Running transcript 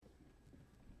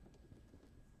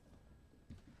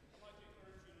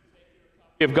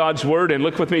Of God's Word, and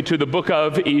look with me to the book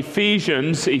of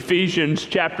Ephesians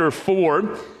chapter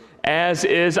 4, as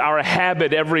is our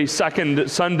habit every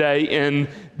second Sunday in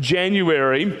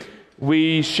January.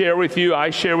 I share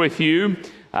with you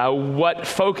what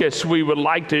focus we would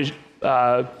like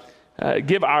to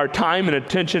give our time and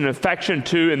attention and affection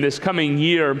to in this coming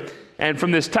year. And from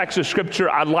this text of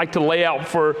Scripture, I'd like to lay out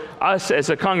for us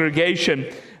as a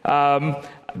congregation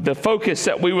the focus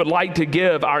that we would like to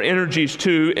give our energies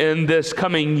to in this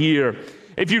coming year.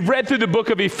 If you've read through the book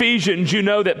of Ephesians, you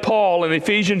know that Paul in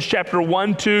Ephesians chapter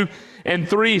 1, 2, and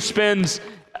 3 spends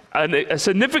a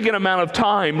significant amount of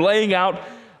time laying out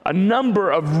a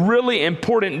number of really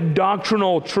important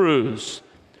doctrinal truths.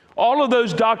 All of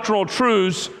those doctrinal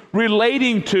truths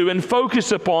relating to and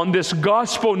focus upon this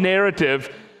gospel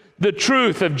narrative, the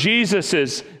truth of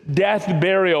Jesus' death,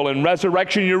 burial, and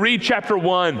resurrection. You read chapter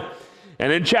 1,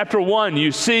 and in chapter 1,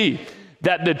 you see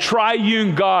that the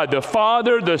triune God, the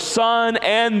Father, the Son,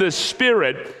 and the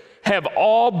Spirit have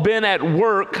all been at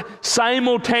work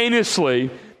simultaneously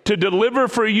to deliver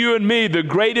for you and me the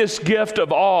greatest gift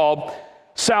of all,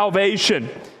 salvation.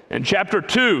 In chapter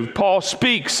 2, Paul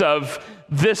speaks of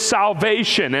this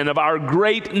salvation and of our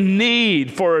great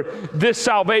need for this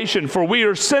salvation, for we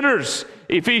are sinners,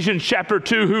 Ephesians chapter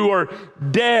 2, who are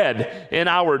dead in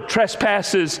our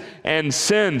trespasses and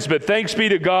sins. But thanks be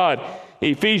to God,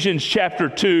 Ephesians chapter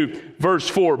 2, verse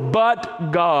 4,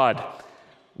 but God,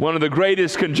 one of the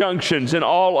greatest conjunctions in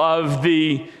all of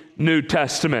the New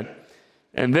Testament.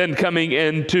 And then coming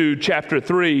into chapter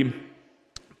 3,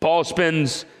 Paul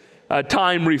spends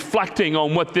time reflecting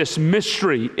on what this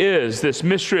mystery is, this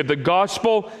mystery of the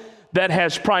gospel that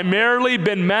has primarily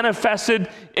been manifested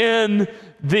in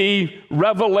the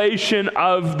revelation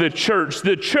of the church.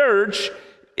 The church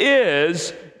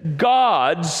is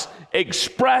God's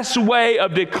express way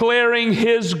of declaring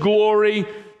His glory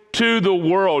to the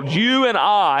world. You and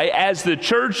I, as the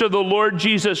church of the Lord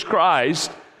Jesus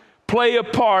Christ, play a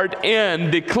part in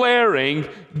declaring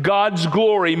God's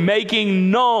glory,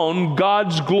 making known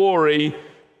God's glory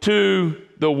to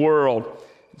the world.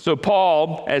 So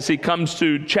Paul, as he comes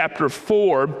to chapter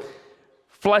 4,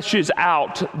 fleshes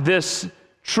out this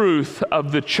truth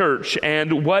of the church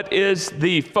and what is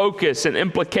the focus and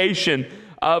implication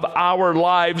of our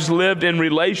lives lived in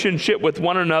relationship with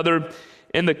one another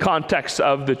in the context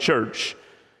of the church.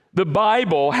 The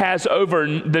Bible has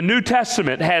the New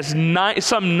Testament has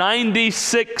some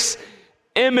 96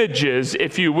 images,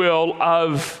 if you will,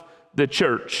 of the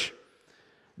church.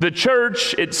 The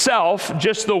church itself,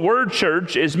 just the word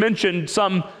church, is mentioned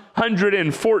some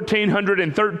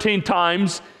 113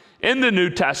 times in the New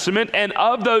Testament, and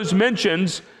of those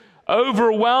mentions,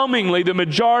 overwhelmingly the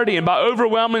majority, and by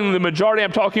overwhelmingly the majority,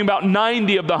 I'm talking about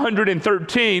 90 of the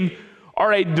 113,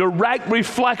 are a direct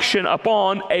reflection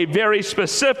upon a very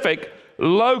specific,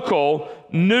 local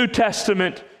New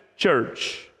Testament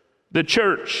church. The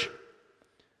church,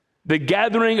 the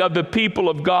gathering of the people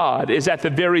of God, is at the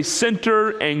very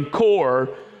center and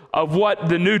core of what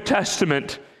the New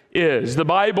Testament is. The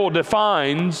Bible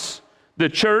defines the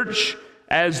church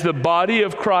as the body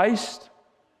of Christ,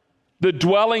 the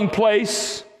dwelling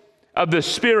place of the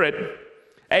Spirit,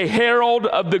 a herald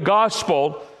of the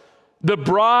gospel, the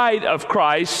bride of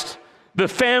Christ, the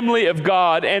family of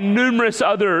God, and numerous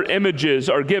other images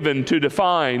are given to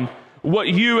define what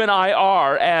you and I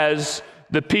are as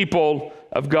the people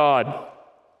of God.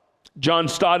 John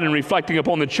Stott, in reflecting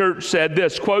upon the church, said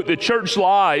this, quote, "The church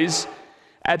lies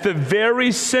at the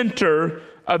very center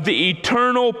of the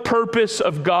eternal purpose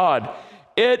of God.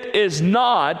 It is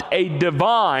not a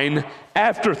divine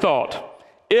afterthought.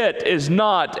 It is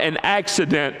not an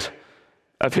accident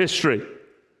of history."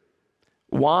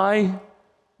 Why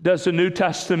does the New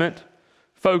Testament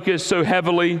focus so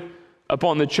heavily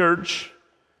upon the church?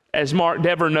 As Mark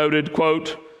Dever noted,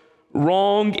 quote,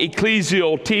 "Wrong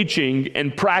ecclesial teaching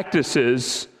and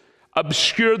practices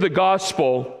obscure the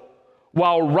gospel,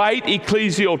 while right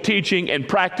ecclesial teaching and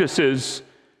practices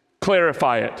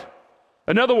clarify it."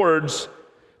 In other words,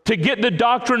 to get the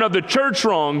doctrine of the church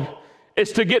wrong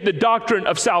is to get the doctrine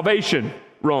of salvation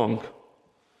wrong.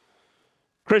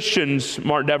 Christians,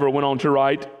 Mark Dever went on to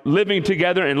write, living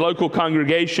together in local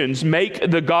congregations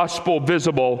make the gospel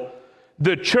visible.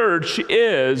 The church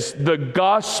is the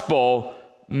gospel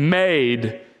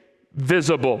made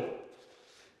visible.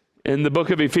 In the book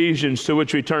of Ephesians, to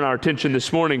which we turn our attention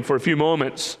this morning for a few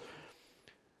moments,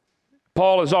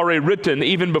 Paul has already written,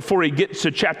 even before he gets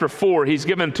to chapter 4, he's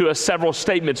given to us several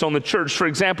statements on the church. For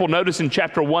example, notice in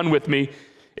chapter 1 with me,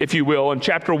 if you will. In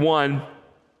chapter 1,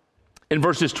 in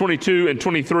verses 22 and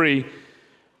 23,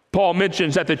 Paul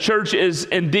mentions that the church is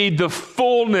indeed the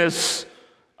fullness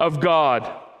of God.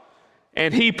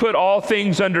 And he put all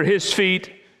things under his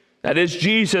feet, that is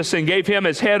Jesus, and gave him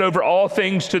as head over all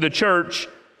things to the church.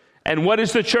 And what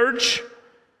is the church?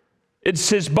 It's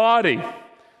his body,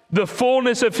 the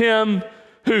fullness of him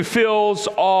who fills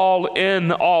all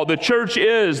in all. The church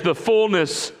is the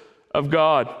fullness of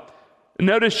God.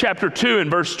 Notice chapter 2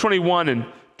 and verse 21 and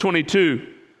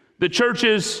 22. The church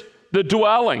is the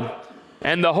dwelling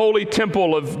and the holy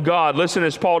temple of God. Listen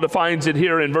as Paul defines it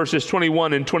here in verses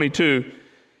 21 and 22.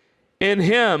 In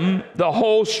him, the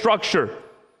whole structure,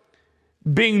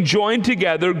 being joined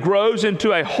together, grows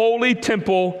into a holy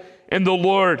temple in the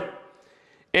Lord.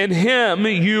 In him,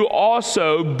 you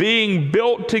also, being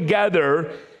built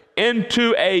together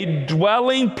into a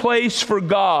dwelling place for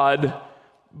God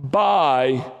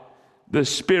by the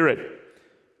Spirit.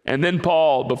 And then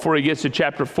Paul, before he gets to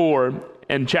chapter 4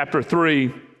 and chapter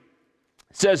 3,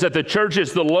 says that the church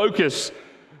is the locus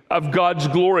of God's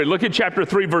glory. Look at chapter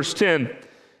 3, verse 10.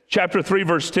 Chapter 3,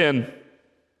 verse 10.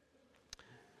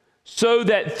 So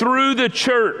that through the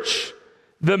church,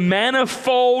 the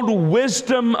manifold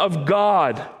wisdom of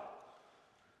God,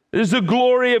 this is the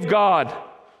glory of God,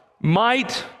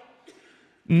 might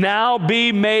now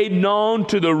be made known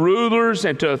to the rulers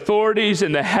and to authorities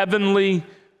in the heavenly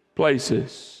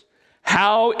places.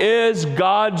 How is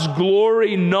God's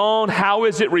glory known? How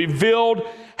is it revealed?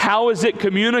 How is it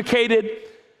communicated?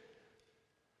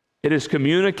 It is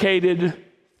communicated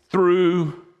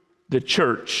through the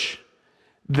church,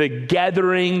 the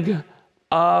gathering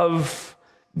of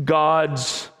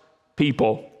God's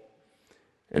people.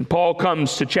 And Paul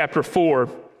comes to chapter 4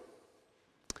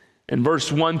 and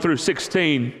verse 1 through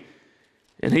 16,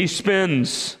 and he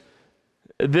spends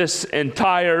this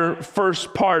entire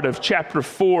first part of chapter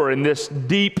 4 in this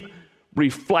deep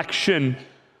reflection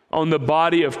on the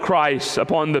body of Christ,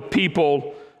 upon the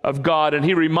people of God. And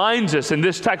he reminds us in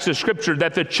this text of Scripture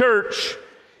that the church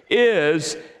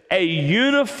is a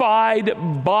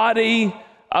unified body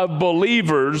of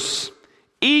believers,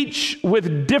 each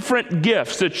with different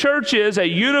gifts. The church is a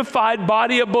unified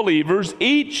body of believers,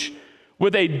 each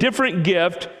with a different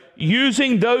gift,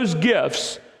 using those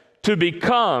gifts to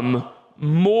become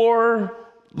more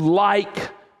like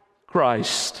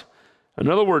Christ. In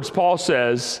other words, Paul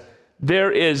says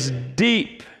there is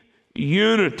deep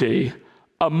unity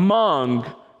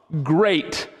among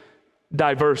great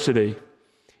diversity.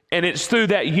 And it's through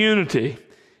that unity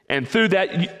and through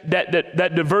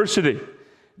that diversity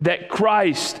that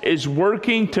Christ is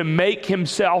working to make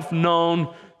himself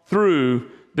known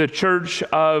through the church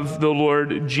of the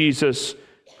Lord Jesus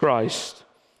Christ.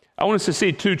 I want us to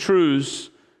see two truths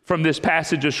from this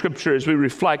passage of Scripture as we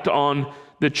reflect on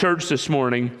the church this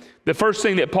morning. The first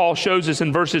thing that Paul shows us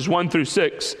in verses 1 through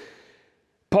 6,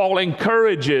 Paul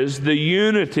encourages the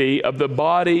unity of the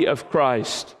body of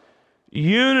Christ.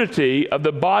 Unity of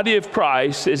the body of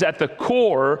Christ is at the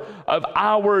core of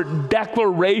our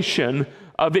declaration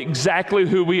of exactly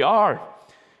who we are.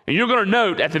 And you're going to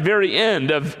note at the very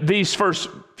end of these first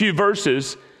few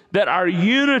verses that our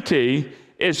unity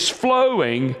is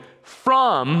flowing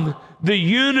from the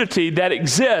unity that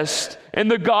exists in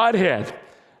the Godhead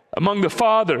among the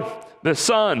Father, the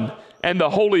Son, and the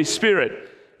Holy Spirit.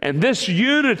 And this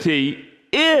unity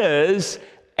is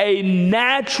a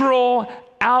natural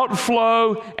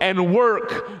outflow and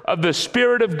work of the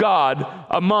Spirit of God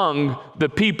among the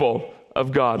people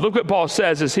of God. Look what Paul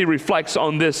says as he reflects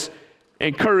on this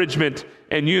encouragement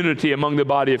and unity among the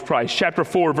body of Christ. Chapter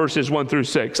 4, verses 1 through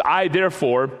 6. I,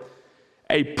 therefore,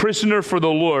 a prisoner for the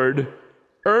Lord,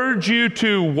 urge you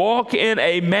to walk in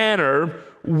a manner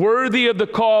worthy of the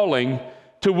calling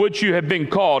to which you have been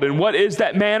called. And what is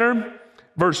that manner?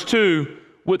 Verse 2,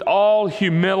 with all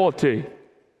humility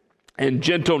and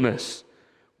gentleness,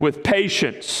 with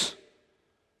patience,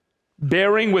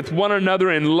 bearing with one another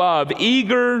in love,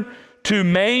 eager to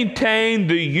maintain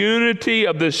the unity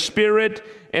of the Spirit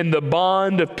and the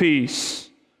bond of peace.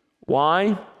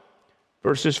 Why?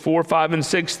 Verses 4, 5, and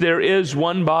 6, there is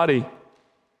one body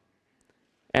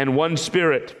and one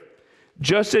Spirit,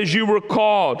 just as you were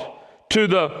called to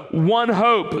the one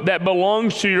hope that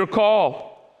belongs to your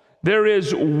call. There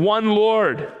is one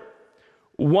Lord,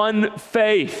 one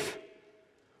faith,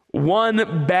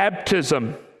 one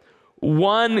baptism,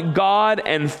 one God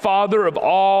and Father of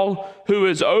all, who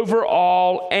is over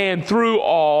all and through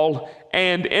all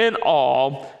and in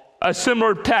all. A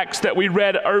similar text that we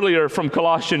read earlier from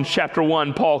Colossians chapter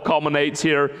 1, Paul culminates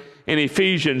here in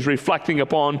Ephesians, reflecting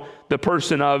upon the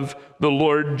person of the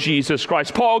Lord Jesus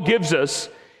Christ. Paul gives us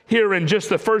here in just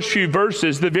the first few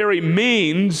verses the very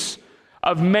means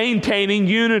of maintaining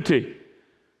unity.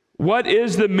 What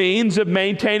is the means of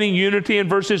maintaining unity in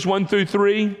verses 1 through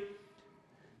 3?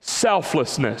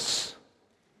 selflessness.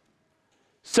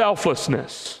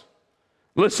 Selflessness.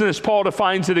 Listen as Paul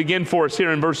defines it again for us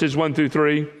here in verses 1 through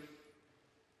 3.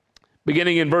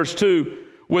 Beginning in verse 2,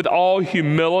 with all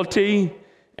humility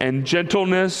and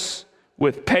gentleness,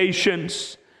 with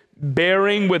patience,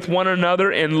 bearing with one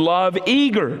another in love,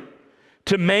 eager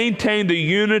to maintain the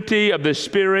unity of the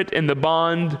Spirit in the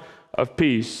bond of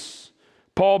peace.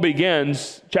 Paul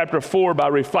begins chapter 4 by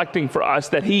reflecting for us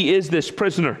that he is this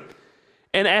prisoner.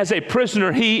 And as a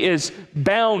prisoner, he is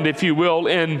bound, if you will,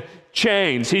 in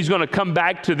chains. He's going to come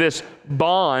back to this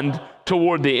bond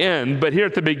toward the end. But here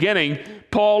at the beginning,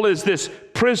 Paul is this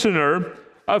prisoner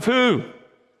of who?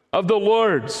 Of the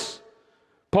Lord's.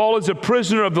 Paul is a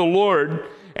prisoner of the Lord.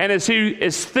 And as he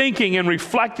is thinking and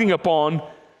reflecting upon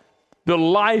the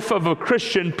life of a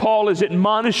Christian, Paul is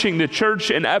admonishing the church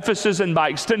in Ephesus, and by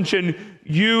extension,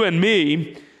 you and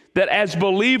me, that as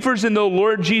believers in the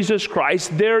Lord Jesus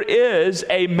Christ, there is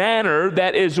a manner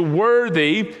that is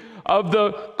worthy of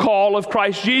the call of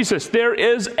Christ Jesus. There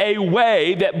is a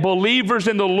way that believers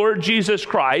in the Lord Jesus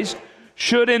Christ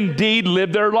should indeed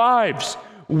live their lives.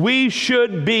 We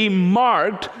should be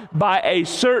marked by a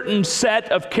certain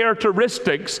set of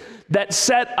characteristics that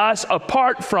set us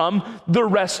apart from the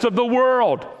rest of the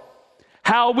world.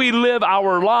 How we live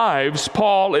our lives,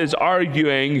 Paul is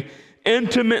arguing,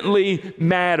 intimately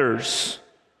matters.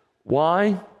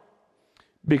 Why?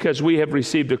 Because we have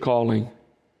received a calling.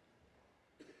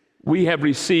 We have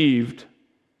received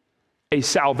a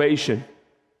salvation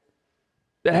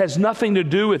that has nothing to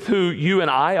do with who you and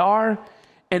I are,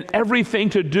 and everything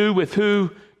to do with who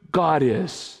God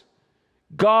is.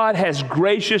 God has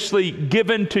graciously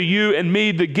given to you and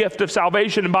me the gift of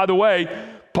salvation. And by the way,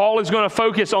 Paul is going to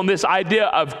focus on this idea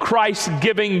of Christ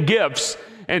giving gifts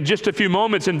in just a few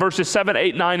moments in verses 7,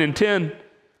 8, 9, and 10.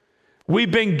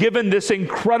 We've been given this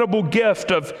incredible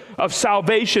gift of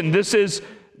salvation. This is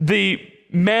the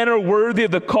manner worthy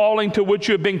of the calling to which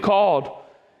you have been called.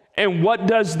 And what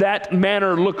does that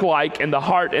manner look like in the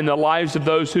heart and the lives of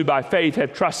those who by faith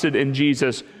have trusted in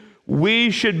Jesus? We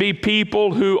should be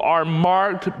people who are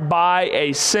marked by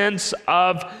a sense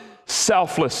of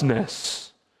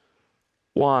selflessness.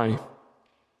 Why?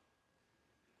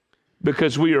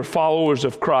 Because we are followers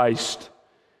of Christ,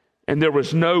 and there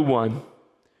was no one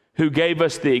who gave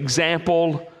us the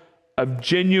example of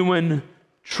genuine,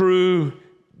 true,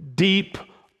 deep,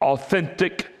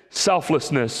 authentic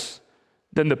selflessness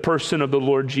than the person of the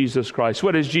Lord Jesus Christ.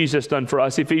 What has Jesus done for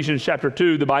us? Ephesians chapter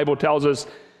 2, the Bible tells us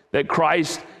that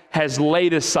Christ has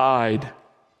laid aside.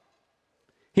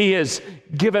 He has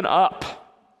given up.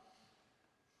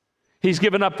 He's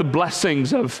given up the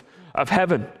blessings of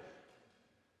heaven.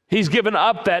 He's given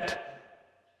up that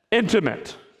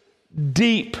intimate,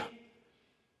 deep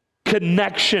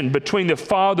connection between the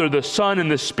Father, the Son,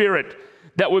 and the Spirit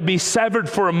that would be severed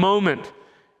for a moment.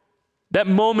 That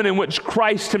moment in which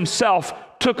Christ himself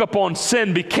took upon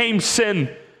sin, became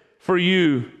sin for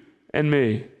you and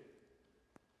me.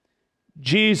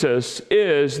 Jesus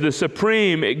is the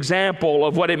supreme example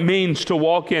of what it means to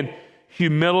walk in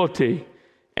humility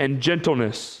and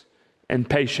gentleness and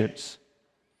patience.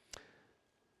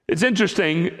 It's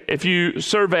interesting if you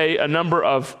survey a number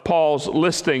of Paul's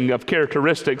listing of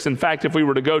characteristics. In fact, if we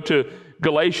were to go to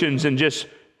Galatians and just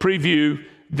preview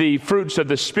the fruits of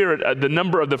the Spirit, the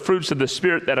number of the fruits of the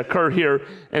Spirit that occur here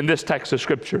in this text of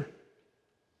Scripture.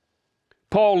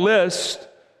 Paul lists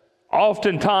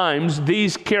oftentimes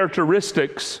these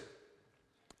characteristics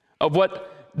of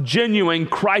what genuine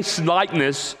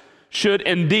Christ-likeness should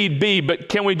indeed be. But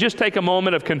can we just take a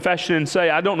moment of confession and say,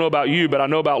 I don't know about you, but I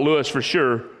know about Lewis for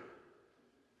sure.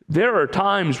 There are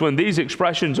times when these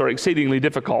expressions are exceedingly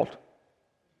difficult.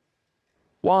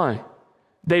 Why?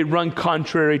 They run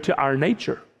contrary to our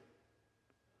nature.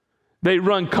 They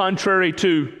run contrary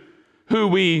to who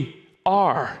we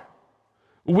are.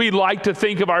 We like to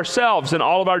think of ourselves in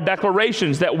all of our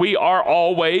declarations that we are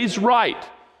always right.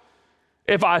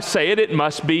 If I say it, it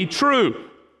must be true.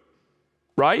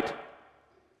 Right?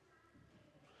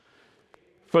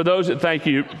 For those that thank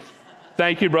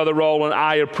you, Brother Roland.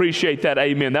 I appreciate that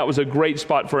amen. That was a great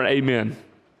spot for an amen.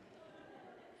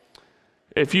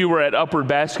 If you were at Upward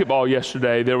Basketball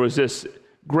yesterday, there was this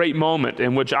great moment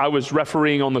in which I was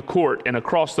refereeing on the court, and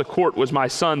across the court was my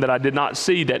son that I did not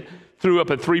see that threw up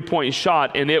a three-point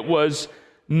shot, and it was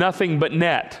nothing but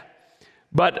net.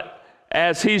 But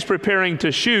as he's preparing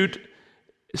to shoot,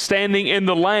 standing in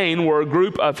the lane were a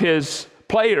group of his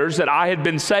players that I had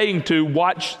been saying to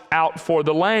watch out for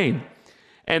the lane.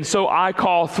 And so I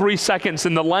call 3 seconds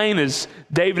in the lane as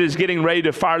David is getting ready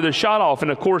to fire the shot off.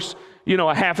 And of course,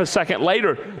 a half a second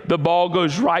later, the ball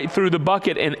goes right through the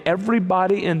bucket, and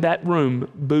everybody in that room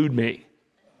booed me.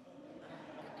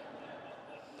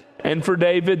 And for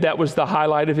David, that was the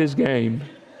highlight of his game.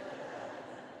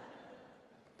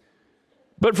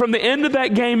 But from the end of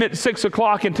that game at 6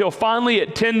 o'clock until finally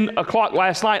at 10 o'clock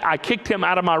last night, I kicked him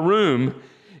out of my room.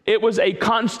 It was a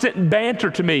constant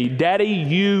banter to me. Daddy,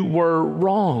 you were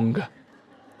wrong.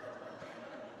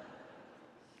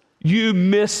 You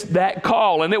missed that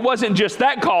call. And it wasn't just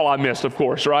that call I missed, of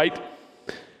course, right?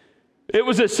 It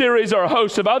was a series or a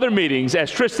host of other meetings. As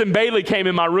Tristan Bailey came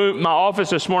in my office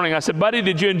this morning, I said, buddy,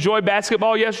 did you enjoy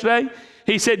basketball yesterday?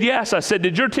 He said, yes. I said,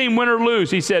 did your team win or lose?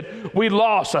 He said, we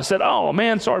lost. I said, oh,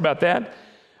 man, sorry about that.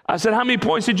 I said, how many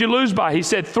points did you lose by? He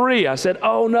said, 3. I said,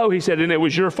 oh, no. He said, and it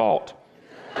was your fault.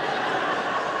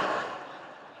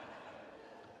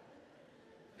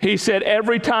 He said,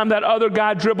 every time that other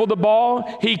guy dribbled the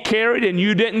ball, he carried and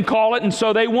you didn't call it, and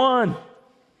so they won.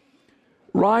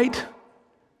 Right?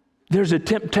 There's a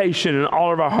temptation in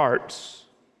all of our hearts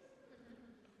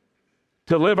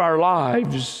to live our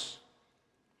lives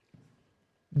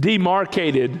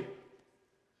demarcated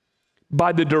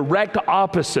by the direct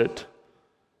opposite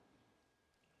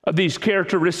of these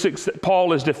characteristics that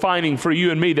Paul is defining for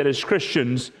you and me, that as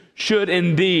Christians should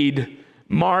indeed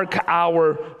mark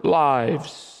our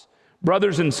lives.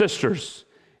 Brothers and sisters,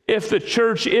 if the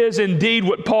church is indeed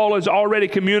what Paul has already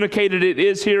communicated it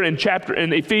is here in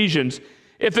Ephesians,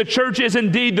 if the church is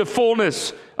indeed the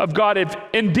fullness of God, if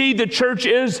indeed the church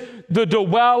is the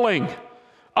dwelling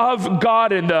of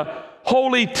God in the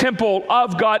holy temple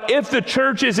of God, if the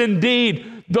church is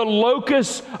indeed the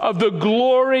locus of the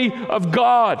glory of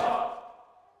God,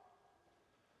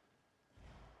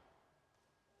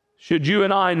 should you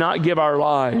and I not give our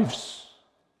lives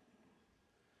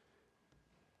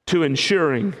to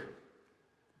ensuring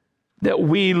that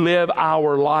we live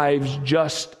our lives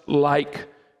just like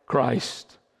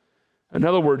Christ? In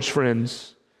other words,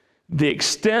 friends, the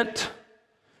extent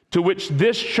to which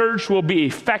this church will be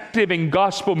effective in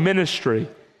gospel ministry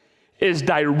is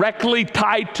directly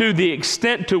tied to the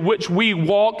extent to which we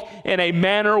walk in a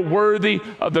manner worthy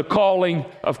of the calling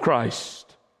of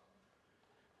Christ.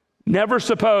 Never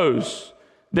suppose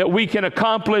that we can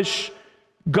accomplish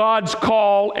God's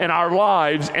call in our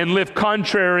lives and live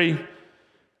contrary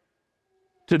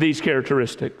to these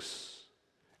characteristics.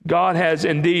 God has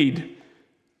indeed,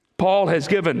 Paul has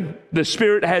given, the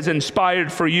Spirit has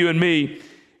inspired for you and me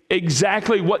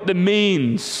exactly what the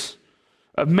means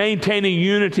of maintaining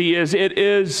unity is. It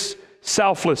is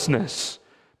selflessness.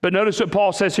 But notice what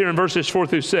Paul says here in verses 4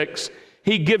 through 6.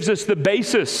 He gives us the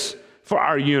basis for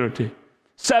our unity.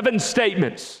 7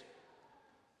 statements.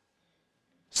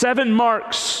 7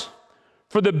 marks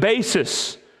for the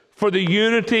basis for the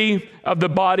unity of the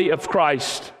body of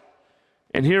Christ.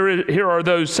 And here are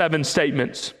those 7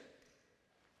 statements.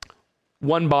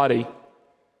 1 body.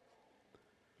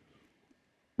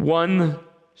 1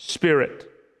 Spirit.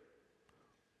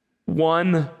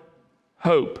 1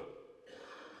 hope.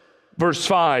 Verse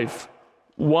 5,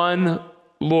 1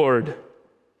 Lord.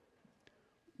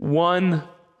 1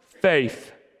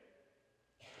 faith.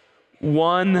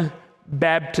 1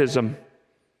 baptism.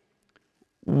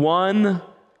 1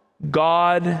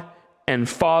 God and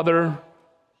Father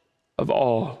of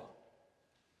all.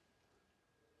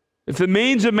 If the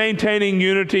means of maintaining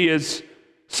unity is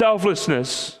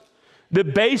selflessness, the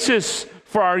basis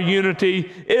for our unity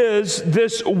is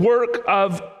this work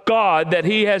of God that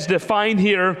He has defined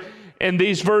here in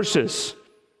these verses.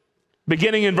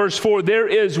 Beginning in verse 4, there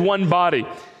is one body.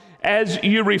 As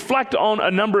you reflect on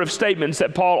a number of statements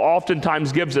that Paul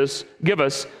oftentimes give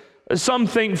us, some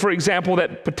think, for example,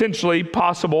 that potentially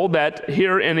possible that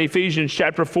here in Ephesians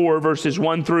chapter 4, verses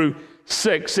 1 through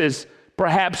 6 is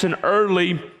perhaps an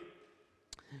early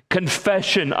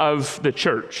confession of the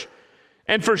church.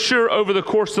 And for sure, over the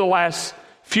course of the last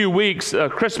few weeks,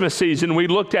 Christmas season, we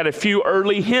looked at a few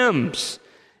early hymns,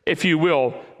 if you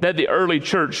will, that the early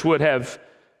church would have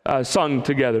sung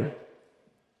together.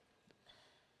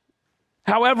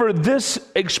 However,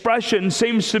 this expression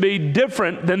seems to be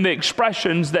different than the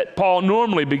expressions that Paul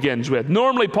normally begins with.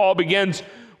 Normally, Paul begins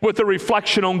with a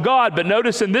reflection on God, but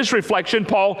notice in this reflection,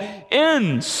 Paul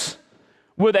ends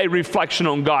with a reflection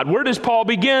on God. Where does Paul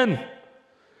begin?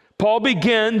 Paul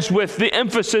begins with the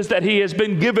emphasis that he has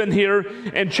been given here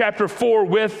in chapter 4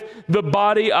 with the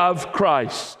body of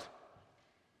Christ.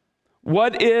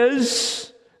 What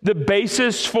is the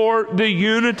basis for the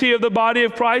unity of the body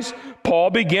of Christ?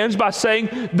 Paul begins by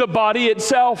saying the body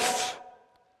itself.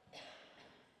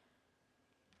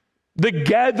 The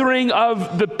gathering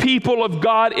of the people of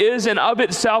God is in of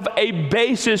itself a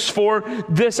basis for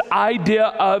this idea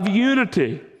of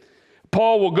unity.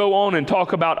 Paul will go on and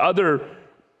talk about other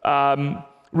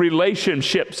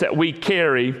relationships that we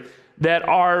carry that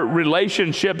are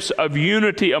relationships of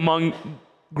unity among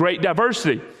great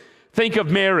diversity. Think of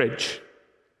marriage.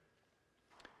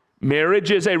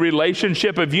 Marriage is a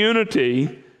relationship of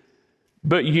unity,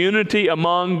 but unity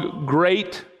among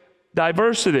great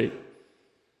diversity.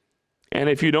 And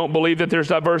if you don't believe that there's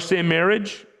diversity in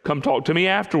marriage, come talk to me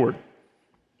afterward.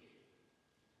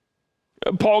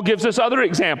 Paul gives us other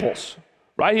examples,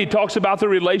 right? He talks about the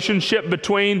relationship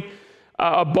between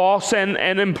a boss and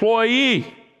an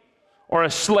employee, or a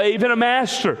slave and a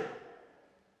master.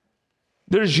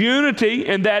 There's unity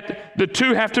in that the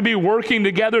two have to be working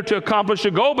together to accomplish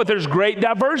a goal, but there's great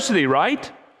diversity,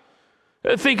 right?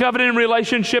 Think of it in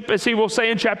relationship, as he will say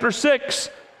in chapter 6,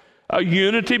 a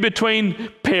unity between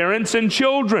parents and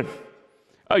children,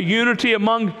 a unity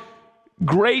among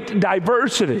great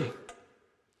diversity.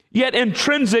 Yet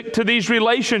intrinsic to these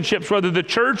relationships, whether the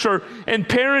church or in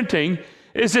parenting,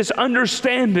 is this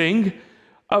understanding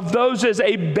of those as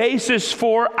a basis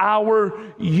for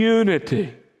our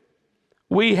unity.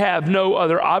 We have no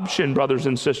other option, brothers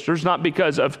and sisters, not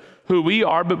because of who we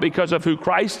are, but because of who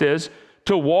Christ is,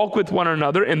 to walk with one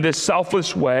another in this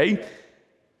selfless way.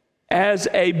 As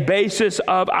a basis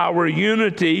of our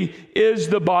unity is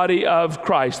the body of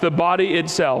Christ, the body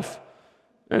itself.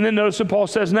 And then notice what Paul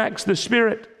says next, the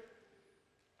Spirit.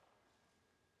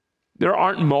 There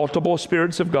aren't multiple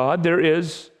spirits of God. There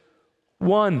is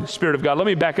one Spirit of God. Let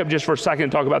me back up just for a second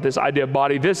and talk about this idea of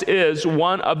body. This is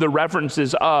one of the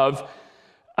references of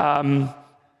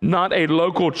not a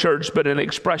local church, but an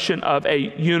expression of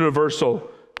a universal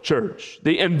church,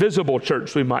 the invisible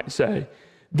church, we might say.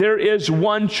 There is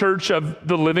one church of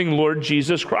the living Lord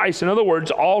Jesus Christ. In other words,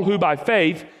 all who by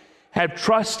faith have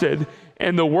trusted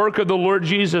in the work of the Lord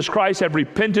Jesus Christ, have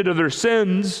repented of their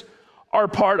sins, are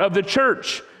part of the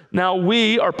church. Now,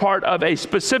 we are part of a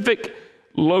specific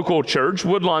local church,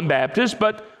 Woodlawn Baptist,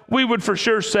 but we would for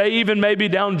sure say, even maybe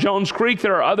down Jones Creek,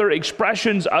 there are other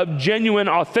expressions of genuine,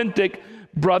 authentic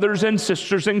brothers and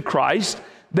sisters in Christ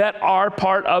that are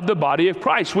part of the body of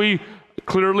Christ. We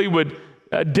clearly would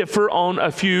differ on a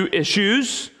few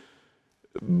issues,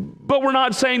 but we're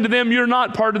not saying to them, you're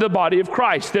not part of the body of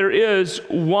Christ. There is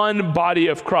one body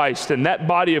of Christ, and that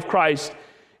body of Christ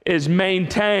is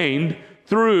maintained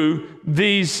through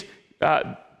these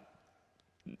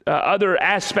other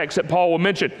aspects that Paul will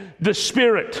mention. The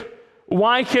Spirit.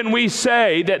 Why can we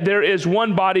say that there is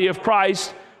one body of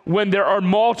Christ when there are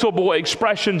multiple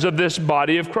expressions of this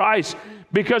body of Christ?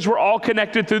 Because we're all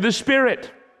connected through the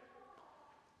Spirit.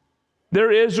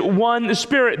 There is one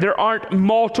Spirit. There aren't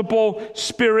multiple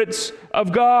spirits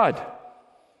of God.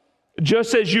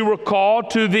 Just as you were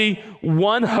called to the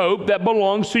one hope that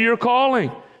belongs to your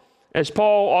calling. As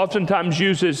Paul oftentimes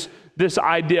uses this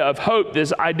idea of hope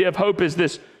is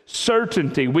this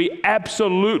certainty. We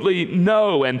absolutely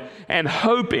know and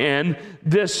hope in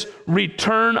this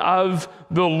return of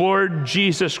the Lord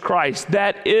Jesus Christ.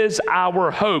 That is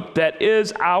our hope. That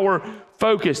is our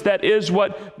focus. That is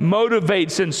what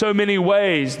motivates in so many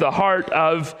ways the heart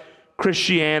of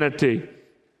Christianity.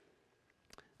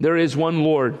 There is one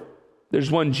Lord. There's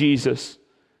one Jesus.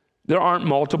 There aren't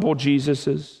multiple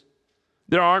Jesuses.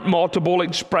 There aren't multiple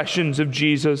expressions of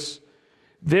Jesus.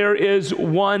 There is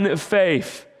one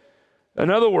faith. In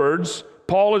other words,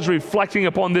 Paul is reflecting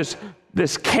upon this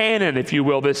canon, if you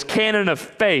will, this canon of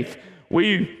faith.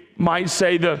 We might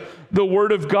say the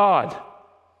Word of God.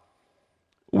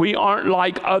 We aren't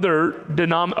like other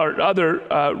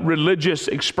religious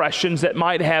expressions that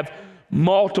might have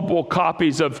multiple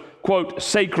copies of, quote,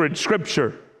 sacred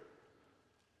Scripture.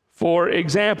 For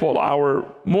example, our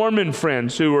Mormon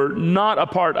friends who are not a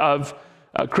part of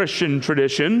a Christian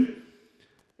tradition,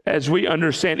 as we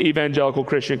understand evangelical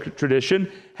Christian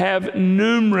tradition, have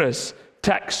numerous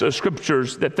texts of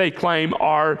Scriptures that they claim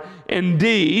are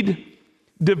indeed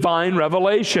divine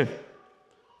revelation.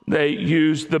 They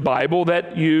use the Bible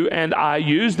that you and I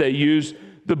use. They use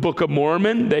the Book of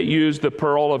Mormon. They use the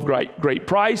Pearl of Great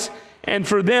Price. And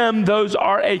for them, those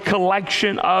are a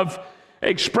collection of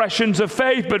expressions of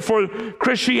faith. But for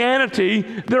Christianity,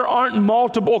 there aren't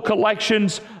multiple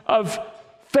collections of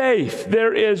faith.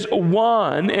 There is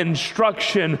one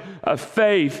instruction of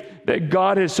faith that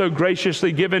God has so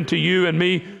graciously given to you and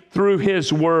me through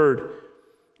His Word.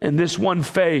 And this one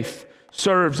faith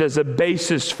serves as a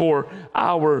basis for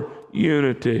our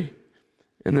unity.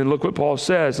 And then look what Paul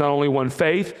says, not only one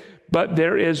faith, but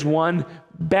there is one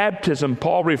baptism.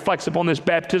 Paul reflects upon this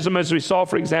baptism as we saw,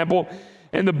 for example,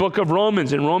 in the book of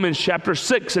Romans, in Romans chapter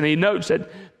 6, and he notes that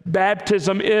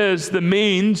baptism is the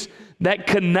means that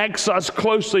connects us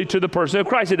closely to the person of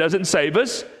Christ. It doesn't save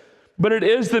us, but it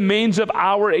is the means of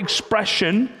our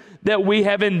expression that we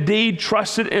have indeed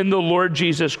trusted in the Lord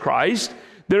Jesus Christ.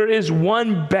 There is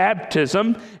one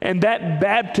baptism, and that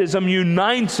baptism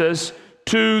unites us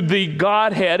to the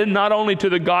Godhead, and not only to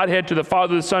the Godhead, to the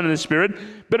Father, the Son, and the Spirit,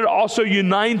 but it also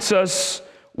unites us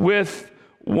with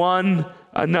one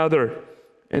another.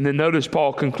 And then notice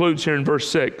Paul concludes here in verse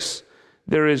 6,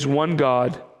 there is one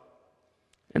God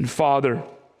and Father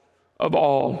of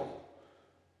all,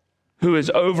 who is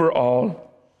over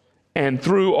all and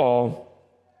through all,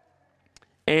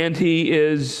 and he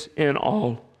is in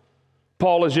all.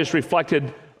 Paul has just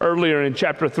reflected earlier in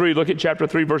chapter 3. Look at chapter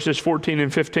 3, verses 14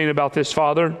 and 15 about this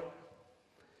Father.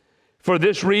 For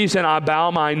this reason I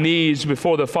bow my knees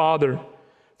before the Father,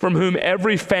 from whom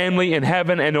every family in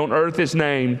heaven and on earth is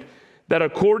named, that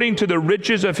according to the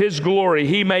riches of his glory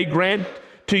he may grant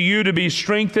to you to be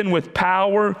strengthened with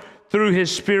power through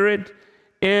his Spirit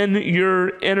in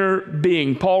your inner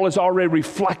being. Paul has already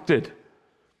reflected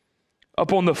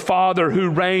upon the Father who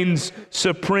reigns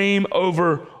supreme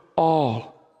over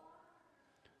all.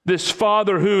 This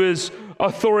Father who is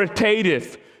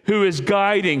authoritative, who is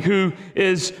guiding, who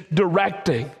is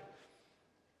directing.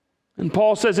 And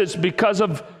Paul says it's because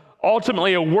of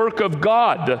ultimately a work of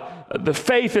God. The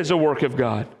faith is a work of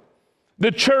God.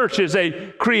 The church is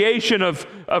a creation of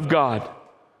God.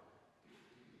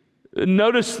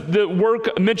 Notice the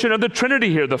work mention of the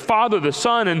Trinity here, the Father, the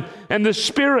Son, and the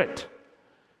Spirit.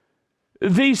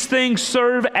 These things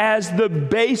serve as the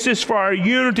basis for our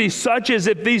unity, such as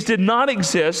if these did not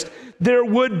exist, there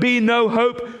would be no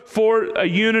hope for a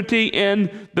unity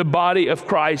in the body of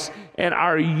Christ. And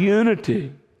our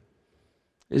unity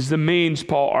is the means,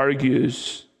 Paul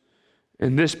argues,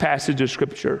 in this passage of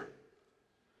Scripture,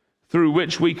 through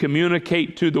which we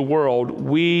communicate to the world,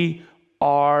 we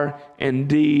are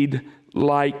indeed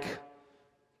like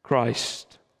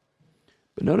Christ.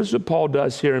 But notice what Paul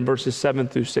does here in verses 7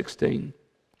 through 16.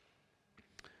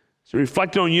 So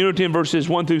reflecting on unity in verses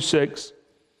 1 through 6.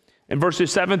 In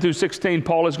verses 7 through 16,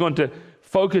 Paul is going to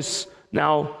focus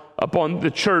now upon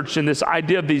the church and this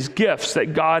idea of these gifts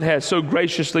that God has so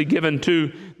graciously given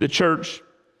to the church.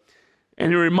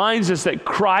 And he reminds us that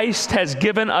Christ has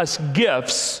given us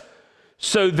gifts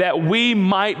so that we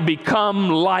might become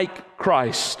like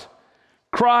Christ.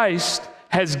 Christ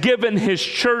has given his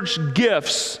church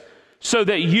gifts so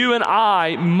that you and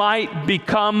I might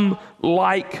become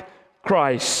like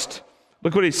Christ.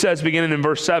 Look what he says beginning in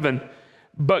verse 7.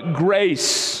 But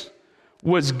grace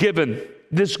was given.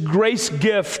 This grace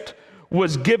gift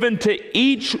was given to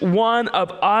each one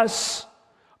of us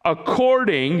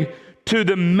according to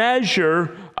the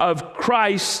measure of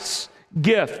Christ's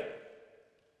gift.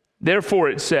 Therefore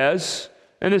it says,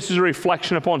 and this is a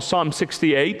reflection upon Psalm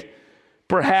 68,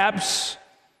 perhaps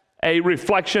a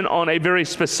reflection on a very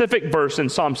specific verse in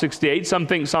Psalm 68. Some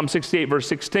think Psalm 68 verse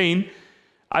 16.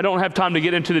 I don't have time to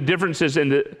get into the differences in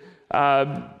the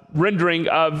rendering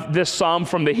of this psalm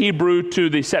from the Hebrew to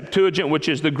the Septuagint, which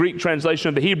is the Greek translation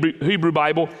of the Hebrew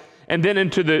Bible, and then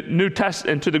into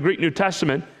the Greek New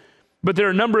Testament. But there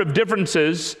are a number of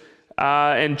differences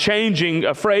and changing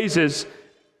of phrases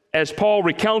as Paul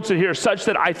recounts it here, such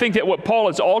that I think that what Paul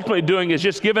is ultimately doing is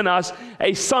just giving us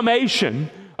a summation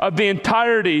of the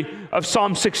entirety of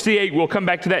Psalm 68. We'll come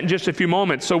back to that in just a few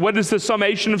moments. So what is the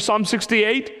summation of Psalm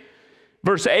 68?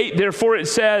 Verse 8, therefore it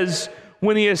says,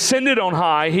 when he ascended on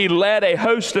high, he led a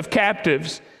host of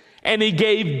captives, and he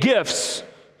gave gifts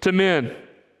to men.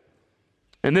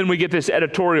 And then we get this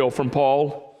editorial from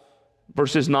Paul,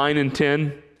 verses 9 and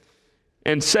 10.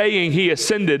 And saying he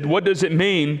ascended, what does it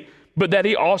mean? But that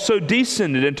he also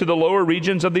descended into the lower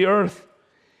regions of the earth.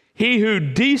 He who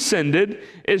descended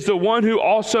is the one who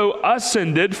also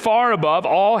ascended far above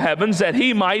all heavens, that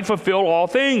he might fulfill all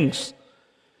things.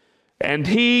 And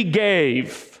he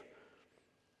gave,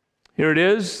 here it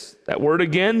is, that word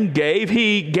again, gave.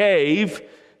 He gave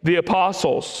the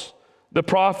apostles, the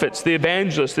prophets, the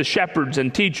evangelists, the shepherds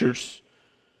and teachers.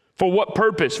 For what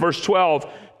purpose? Verse 12,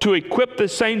 to equip the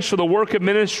saints for the work of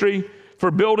ministry, for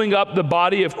building up the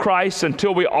body of Christ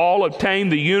until we all obtain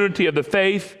the unity of the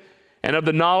faith and of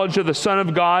the knowledge of the Son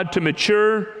of God, to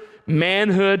mature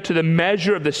manhood to the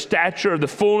measure of the stature of the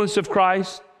fullness of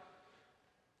Christ.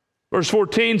 Verse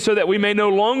 14, so that we may no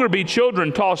longer be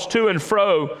children tossed to and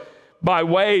fro by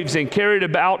waves and carried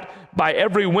about by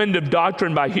every wind of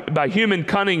doctrine, by human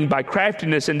cunning, by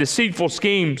craftiness and deceitful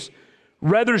schemes.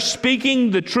 Rather,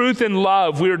 speaking the truth in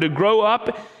love, we are to grow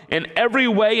up in every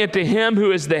way into him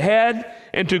who is the head,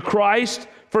 and to Christ,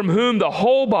 from whom the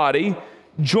whole body,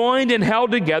 joined and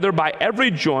held together by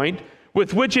every joint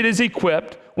with which it is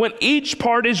equipped, when each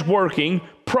part is working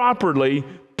properly,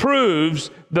 makes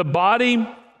the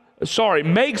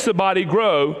body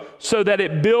grow so that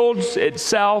it builds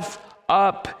itself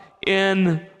up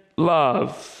in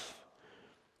love.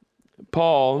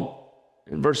 Paul,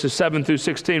 in verses 7 through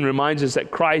 16, reminds us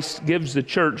that Christ gives the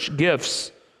church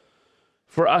gifts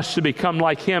for us to become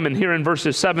like him. And here in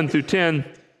verses 7 through 10,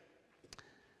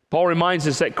 Paul reminds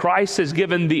us that Christ has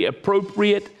given the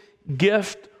appropriate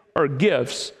gift or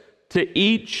gifts to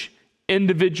each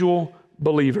individual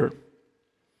believer.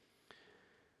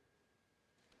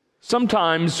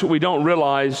 Sometimes we don't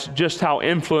realize just how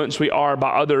influenced we are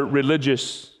by other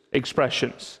religious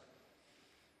expressions,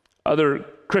 other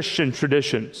Christian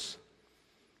traditions.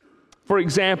 For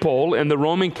example, in the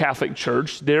Roman Catholic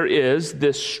Church, there is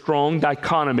this strong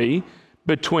dichotomy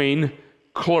between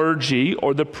clergy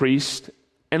or the priest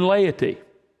and laity.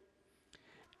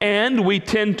 And we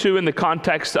tend to, in the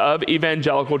context of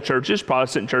evangelical churches,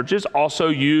 Protestant churches, also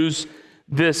use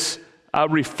this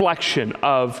reflection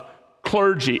of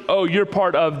clergy. Oh, you're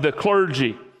part of the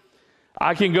clergy.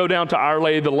 I can go down to Our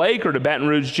Lady of the Lake or to Baton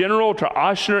Rouge General, to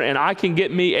Ochsner, and I can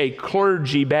get me a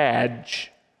clergy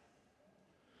badge.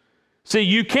 See,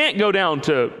 you can't go down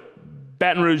to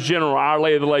Baton Rouge General or Our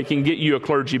Lady of the Lake and get you a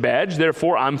clergy badge.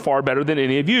 Therefore, I'm far better than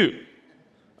any of you.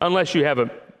 Unless you have a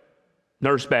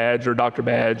nurse badge or doctor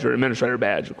badge or administrator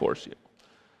badge, of course.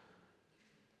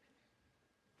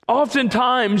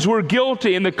 Oftentimes, we're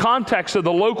guilty in the context of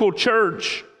the local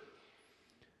church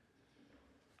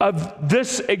of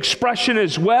this expression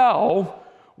as well,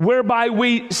 whereby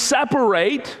we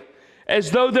separate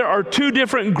as though there are two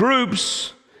different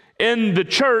groups in the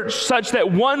church, such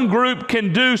that one group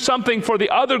can do something for the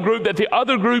other group that the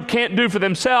other group can't do for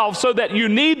themselves, so that you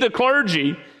need the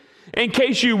clergy. In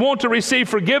case you want to receive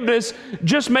forgiveness,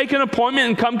 just make an appointment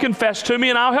and come confess to me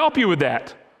and I'll help you with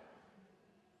that.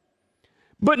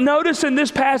 But notice in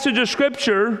this passage of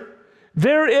Scripture,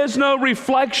 there is no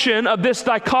reflection of this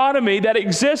dichotomy that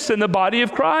exists in the body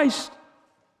of Christ.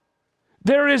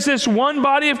 There is this one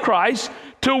body of Christ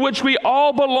to which we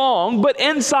all belong, but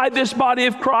inside this body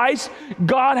of Christ,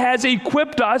 God has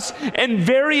equipped us in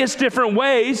various different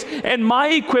ways, and my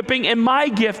equipping and my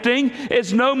gifting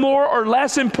is no more or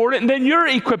less important than your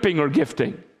equipping or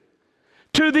gifting.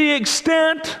 To the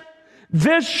extent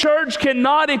this church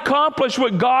cannot accomplish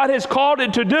what God has called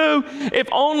it to do if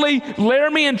only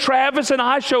Laramie and Travis and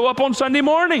I show up on Sunday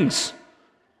mornings.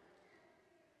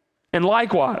 And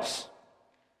likewise,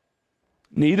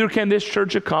 neither can this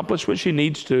church accomplish what she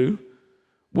needs to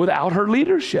without her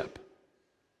leadership.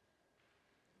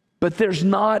 But there's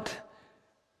not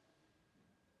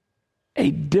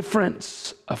a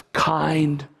difference of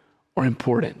kind or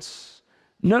importance.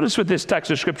 Notice what this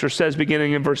text of Scripture says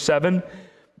beginning in verse 7.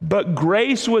 But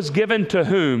grace was given to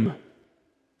whom?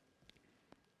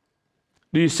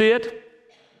 Do you see it?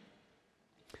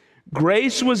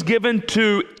 Grace was given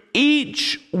to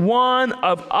each one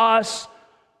of us,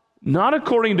 not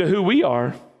according to who we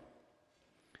are,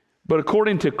 but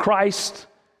according to Christ's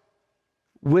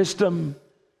wisdom,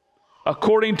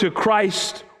 according to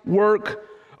Christ's work,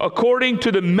 according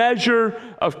to the measure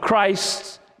of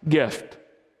Christ's gift.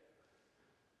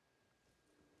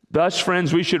 Thus,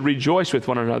 friends, we should rejoice with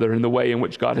one another in the way in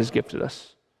which God has gifted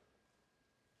us.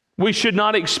 We should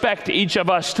not expect each of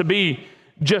us to be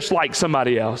just like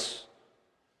somebody else.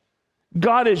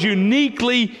 God has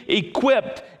uniquely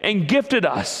equipped and gifted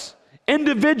us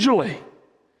individually,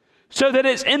 so that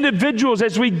as individuals,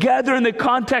 as we gather in the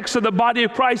context of the body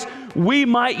of Christ, we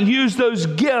might use those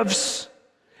gifts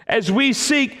as we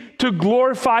seek to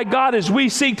glorify God, as we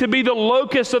seek to be the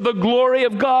locus of the glory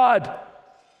of God,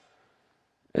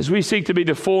 as we seek to be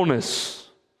the fullness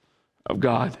of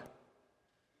God.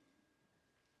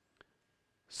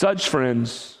 Such,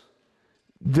 friends,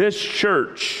 this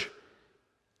church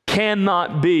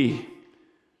cannot be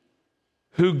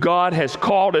who God has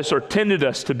called us or tended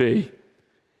us to be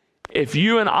if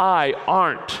you and I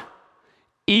aren't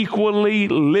equally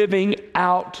living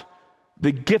out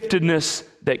the giftedness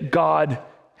that God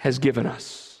has given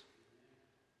us.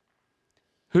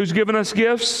 Who's given us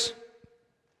gifts?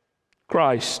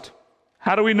 Christ.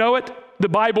 How do we know it? The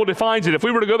Bible defines it. If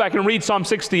we were to go back and read Psalm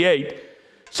 68,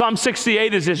 Psalm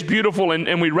 68 is this beautiful,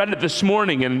 and we read it this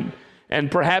morning,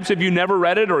 and perhaps if you never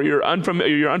read it or you're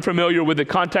unfamiliar with the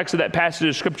context of that passage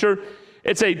of Scripture,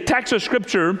 it's a text of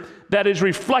Scripture that is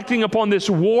reflecting upon this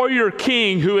warrior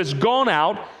king who has gone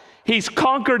out, he's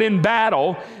conquered in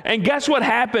battle, and guess what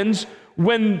happens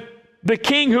when the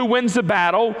king who wins the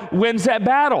battle wins that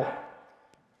battle?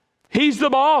 He's the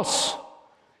boss.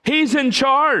 He's in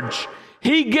charge.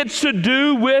 He gets to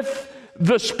do with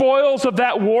the spoils of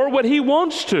that war what he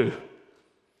wants to.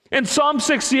 And Psalm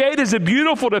 68 is a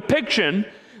beautiful depiction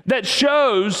that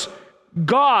shows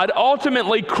God,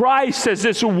 ultimately Christ, as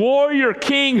this warrior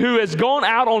king who has gone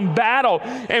out on battle.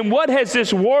 And what has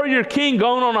this warrior king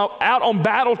gone out on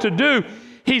battle to do?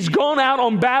 He's gone out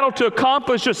on battle to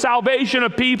accomplish the salvation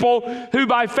of people who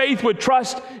by faith would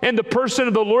trust in the person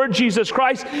of the Lord Jesus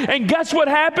Christ. And guess what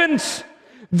happens?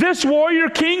 This warrior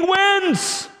king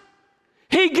wins.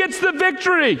 He gets the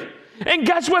victory. And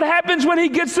guess what happens when he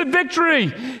gets the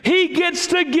victory? He gets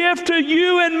to give to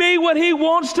you and me what he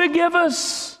wants to give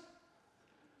us.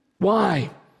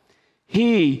 Why?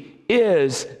 He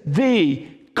is the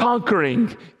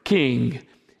conquering king.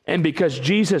 And because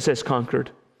Jesus has conquered,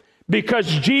 because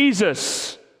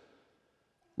Jesus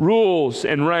rules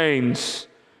and reigns,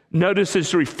 notice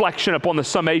his reflection upon the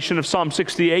summation of Psalm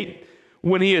 68.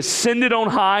 When he ascended on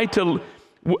high,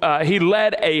 he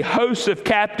led a host of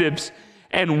captives.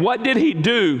 And what did he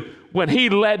do when he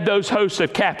led those hosts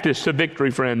of captives to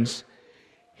victory, friends?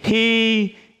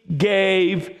 He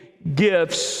gave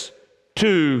gifts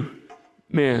to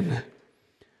men.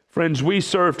 Friends, we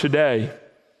serve today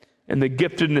in the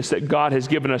giftedness that God has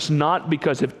given us, not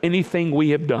because of anything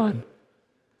we have done.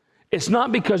 It's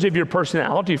not because of your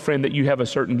personality, friend, that you have a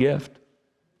certain gift.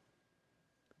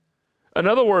 In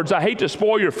other words, I hate to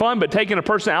spoil your fun, but taking a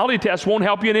personality test won't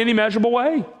help you in any measurable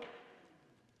way.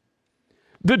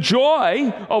 The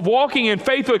joy of walking in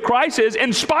faith with Christ is,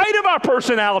 in spite of our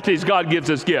personalities, God gives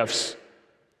us gifts.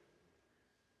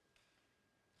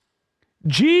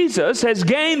 Jesus has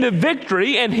gained the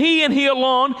victory, and he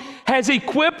alone has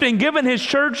equipped and given his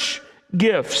church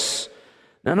gifts.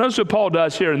 Now notice what Paul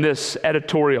does here in this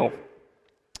editorial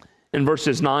in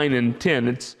verses 9 and 10.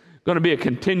 It's going to be a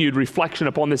continued reflection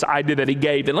upon this idea that he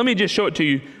gave. And let me just show it to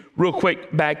you real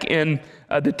quick back in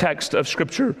the text of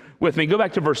Scripture with me. Go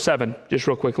back to verse 7 just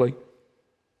real quickly.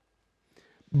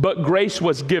 But grace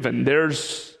was given.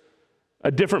 There's a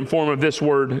different form of this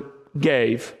word,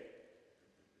 gave.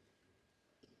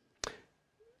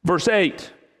 Verse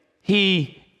 8,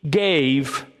 he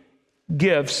gave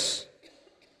gifts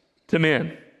to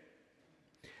men.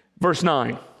 Verse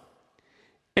 9,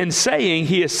 in saying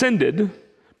he ascended,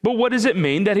 but what does it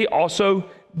mean that he also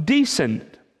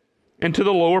descended into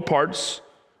the lower parts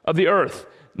of the earth?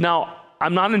 Now,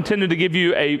 I'm not intending to give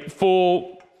you a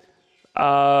full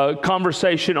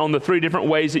conversation on the three different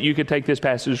ways that you could take this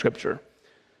passage of Scripture.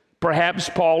 Perhaps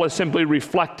Paul is simply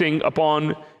reflecting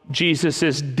upon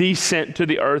Jesus' descent to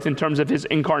the earth in terms of his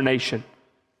incarnation.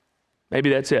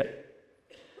 Maybe that's it.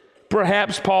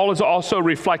 Perhaps Paul is also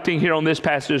reflecting here on this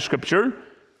passage of Scripture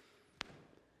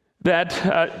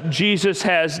that Jesus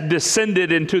has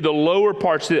descended into the lower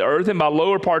parts of the earth, and by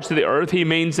lower parts of the earth, he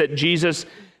means that Jesus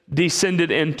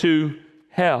descended into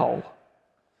hell.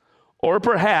 Or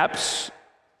perhaps,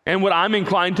 and what I'm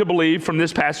inclined to believe from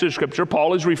this passage of Scripture,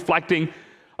 Paul is reflecting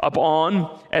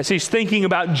upon, as he's thinking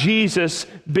about Jesus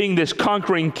being this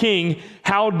conquering king,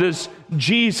 how does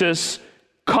Jesus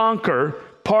conquer?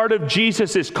 Part of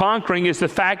Jesus' conquering is the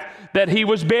fact that he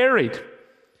was buried.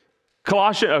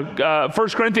 1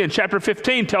 Corinthians chapter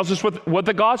 15 tells us what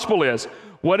the gospel is.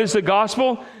 What is the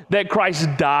gospel? That Christ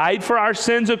died for our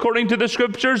sins according to the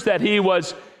Scriptures, that he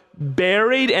was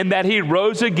buried, and that he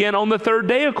rose again on the third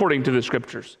day according to the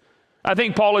Scriptures. I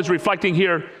think Paul is reflecting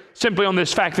here simply on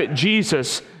this fact that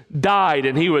Jesus died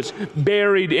and he was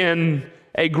buried in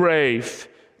a grave.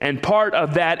 And part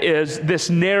of that is this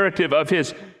narrative of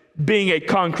his being a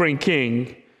conquering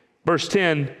king. Verse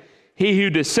 10, he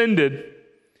who descended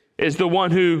is the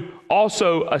one who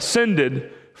also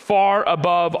ascended far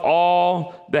above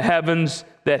all the heavens,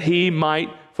 that he might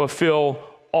fulfill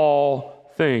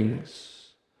all things.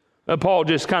 Paul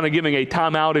just kind of giving a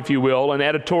timeout, if you will, an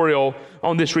editorial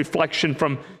on this reflection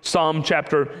from Psalm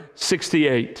chapter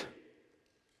 68.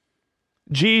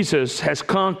 Jesus has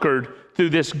conquered through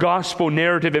this gospel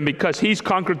narrative, and because he's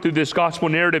conquered through this gospel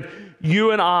narrative,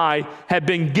 you and I have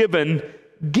been given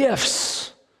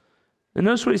gifts. And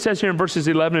notice what he says here in verses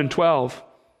 11 and 12.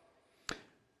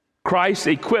 Christ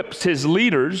equips his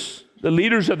leaders, the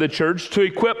leaders of the church, to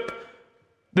equip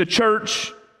the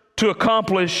church to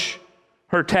accomplish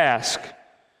her task.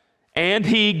 And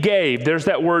he gave. There's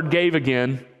that word gave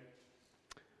again.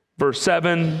 Verse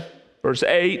 7, verse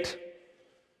 8,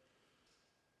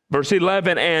 verse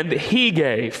 11, and he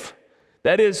gave.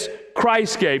 That is,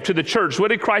 Christ gave to the church. What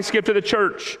did Christ give to the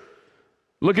church?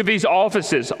 Look at these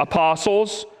offices: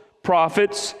 apostles,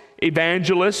 prophets,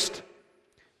 evangelists,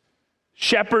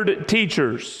 shepherd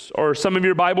teachers, or some of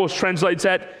your Bibles translates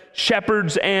that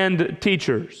shepherds and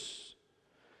teachers.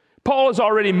 Paul has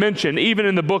already mentioned, even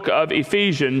in the book of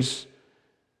Ephesians,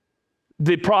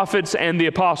 the prophets and the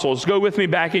apostles. Go with me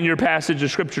back in your passage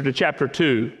of Scripture to chapter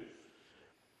 2.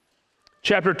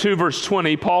 Chapter 2, verse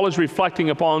 20, Paul is reflecting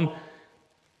upon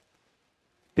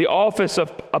the office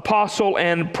of apostle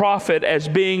and prophet as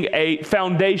being a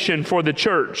foundation for the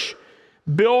church,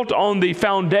 built on the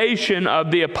foundation of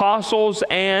the apostles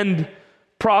and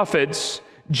prophets,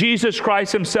 Jesus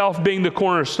Christ himself being the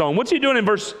cornerstone. What's he doing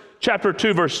in chapter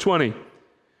 2, verse 20?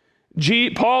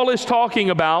 Paul is talking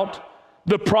about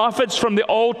the prophets from the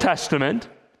Old Testament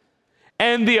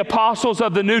and the apostles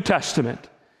of the New Testament.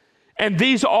 And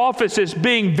these offices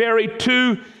being very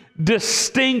two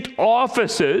distinct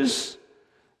offices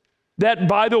that,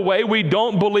 by the way, we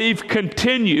don't believe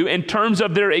continue in terms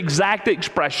of their exact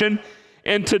expression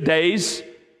in today's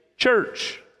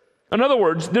church. In other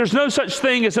words, there's no such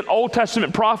thing as an Old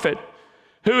Testament prophet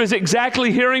who is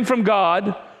exactly hearing from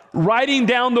God, writing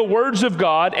down the words of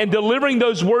God, and delivering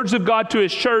those words of God to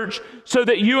his church so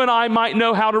that you and I might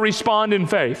know how to respond in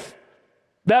faith.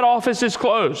 That office is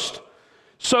closed.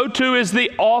 So too is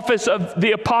the office of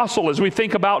the apostle, as we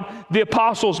think about the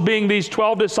apostles being these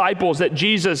 12 disciples that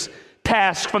Jesus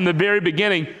tasked from the very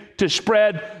beginning to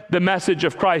spread the message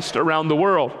of Christ around the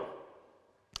world.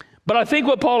 But I think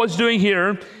what Paul is doing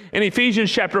here in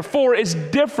Ephesians chapter 4 is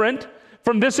different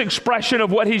from this expression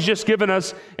of what he's just given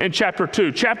us in chapter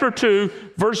 2. Chapter 2,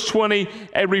 verse 20,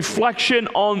 a reflection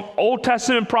on Old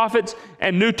Testament prophets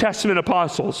and New Testament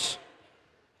apostles.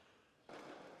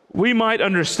 We might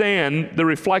understand the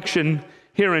reflection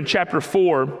here in chapter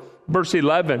 4, verse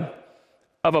 11,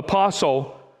 of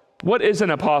apostle. What is an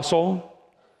apostle?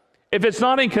 If it's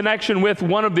not in connection with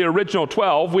one of the original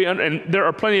 12, and there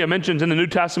are plenty of mentions in the New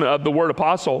Testament of the word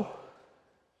apostle,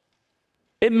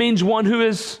 it means one who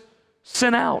is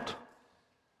sent out,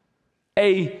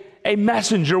 a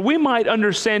messenger. We might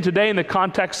understand today in the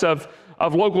context of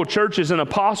local churches, an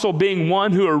apostle being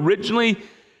one who originally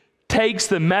takes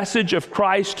the message of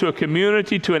Christ to a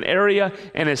community, to an area,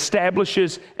 and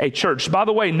establishes a church. By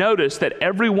the way, notice that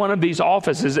every one of these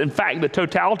offices, in fact, the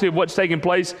totality of what's taking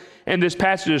place in this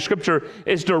passage of Scripture,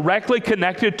 is directly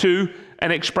connected to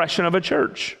an expression of a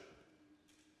church.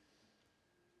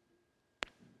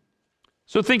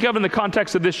 So think of it in the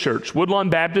context of this church. Woodlawn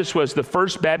Baptist was the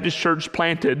first Baptist church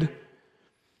planted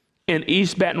in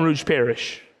East Baton Rouge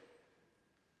Parish.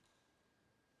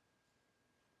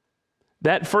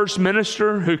 That first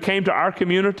minister who came to our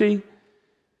community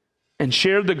and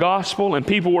shared the gospel and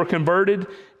people were converted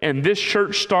and this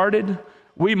church started,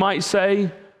 we might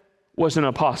say, was an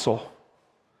apostle.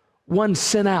 One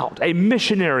sent out, a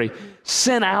missionary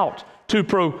sent out to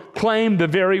proclaim the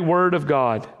very word of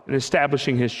God and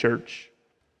establishing his church.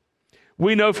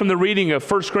 We know from the reading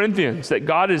of 1 Corinthians that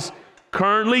God is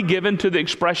currently given to the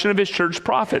expression of his church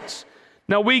prophets.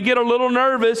 Now, we get a little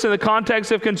nervous in the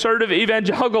context of conservative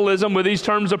evangelicalism with these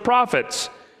terms of prophets.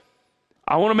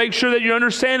 I want to make sure that you're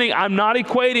understanding I'm not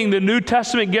equating the New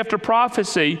Testament gift of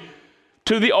prophecy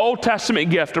to the Old Testament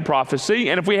gift of prophecy.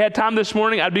 And if we had time this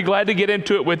morning, I'd be glad to get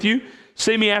into it with you.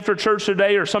 See me after church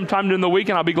today or sometime during the week,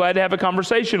 and I'll be glad to have a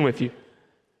conversation with you.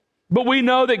 But we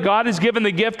know that God has given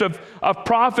the gift of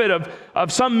prophet,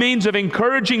 of some means of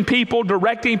encouraging people,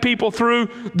 directing people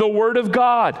through the Word of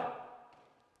God.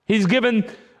 He's given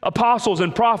apostles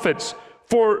and prophets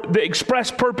for the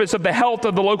express purpose of the health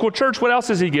of the local church. What else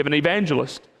has he given?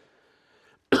 Evangelists.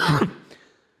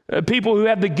 People who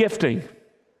have the gifting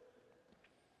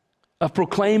of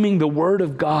proclaiming the Word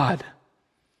of God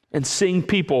and seeing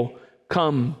people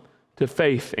come to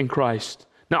faith in Christ.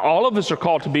 Now, all of us are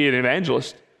called to be an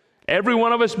evangelist. Every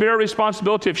one of us bear a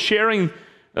responsibility of sharing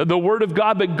the Word of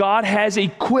God, but God has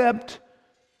equipped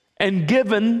and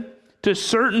given to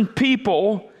certain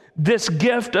people this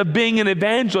gift of being an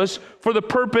evangelist for the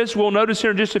purpose, we'll notice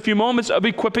here in just a few moments, of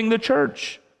equipping the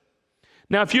church.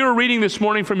 Now, if you were reading this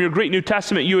morning from your Greek New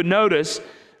Testament, you would notice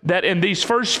that in these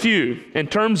first few, in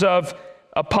terms of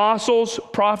apostles,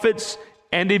 prophets,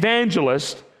 and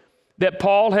evangelists, that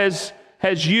Paul has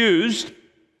used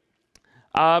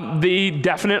the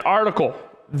definite article,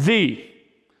 the.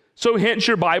 So hence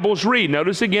your Bibles read.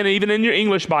 Notice again, even in your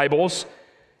English Bibles,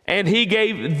 and he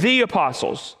gave the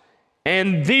apostles,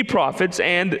 and the prophets,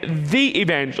 and the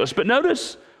evangelists. But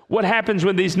notice what happens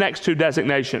with these next two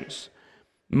designations.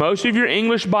 Most of your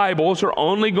English Bibles are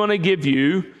only going to give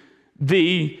you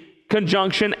the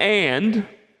conjunction and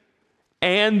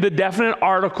the definite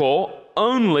article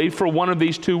only for one of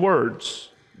these two words.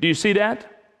 Do you see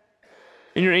that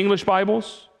in your English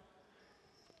Bibles?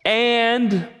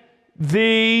 And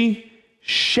the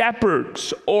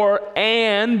shepherds, or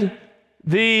and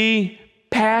the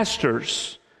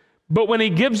pastors. But when he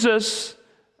gives us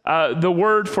the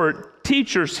word for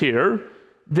teachers here,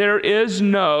 there is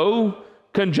no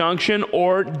conjunction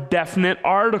or definite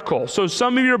article. So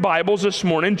some of your Bibles this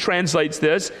morning translates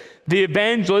this, the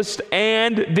evangelists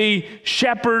and the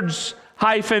shepherds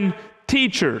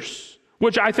teachers,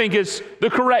 which I think is the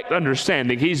correct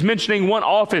understanding. He's mentioning one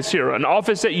office here, an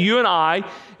office that you and I,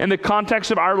 in the context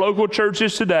of our local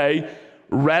churches today,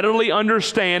 readily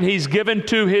understand he's given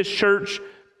to his church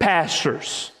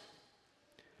pastors.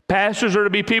 Pastors are to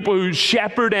be people who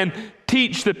shepherd and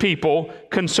teach the people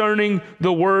concerning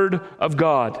the Word of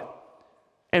God.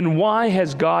 And why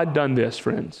has God done this,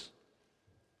 friends?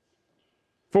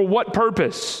 For what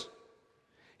purpose?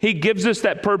 He gives us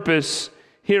that purpose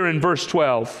here in verse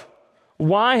 12.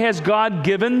 Why has God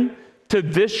given to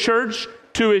this church,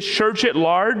 to his church at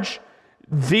large,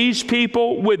 these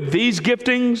people with these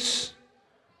giftings?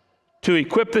 To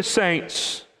equip the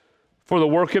saints for the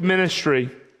work of ministry,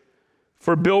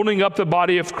 for building up the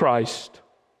body of Christ.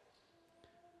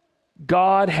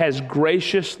 God has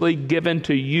graciously given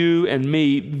to you and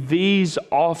me these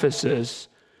offices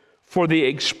for the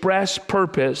express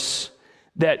purpose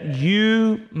that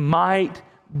you might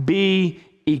be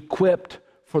equipped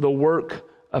for the work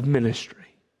of ministry.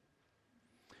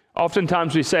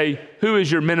 Oftentimes we say, who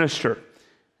is your minister?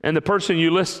 And the person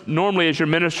you list normally as your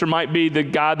minister might be the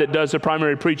guy that does the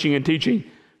primary preaching and teaching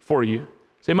for you.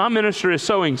 Say, my minister is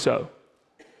so-and-so.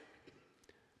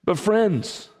 But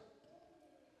friends,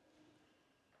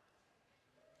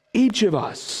 each of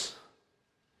us,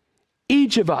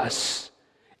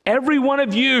 every one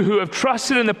of you who have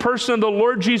trusted in the person of the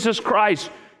Lord Jesus Christ,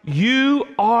 you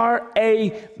are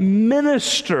a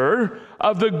minister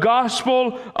of the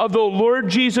gospel of the Lord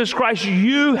Jesus Christ.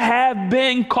 You have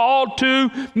been called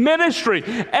to ministry.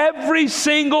 Every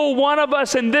single one of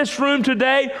us in this room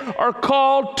today are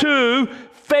called to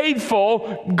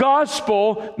faithful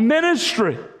gospel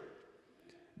ministry.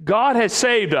 God has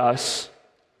saved us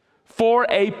for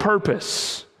a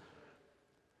purpose.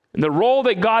 And the role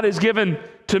that God has given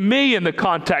to me in the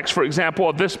context, for example,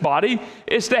 of this body,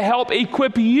 is to help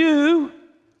equip you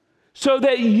so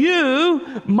that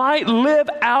you might live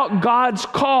out God's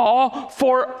call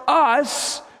for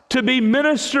us to be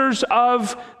ministers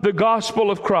of the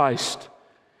gospel of Christ.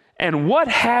 And what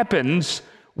happens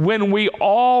when we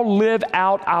all live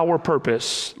out our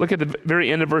purpose? Look at the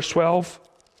very end of verse 12.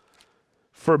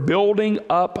 For building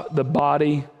up the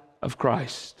body of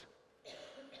Christ.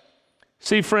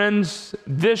 See, friends,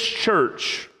 this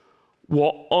church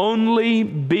will only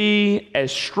be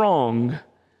as strong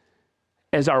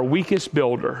as our weakest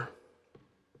builder.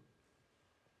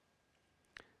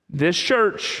 This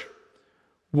church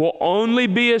will only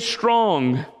be as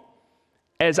strong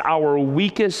as our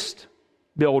weakest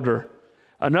builder.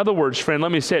 In other words, friend,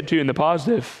 let me say it to you in the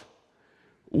positive.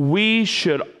 We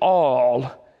should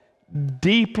all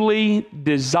deeply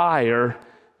desire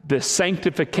the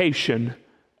sanctification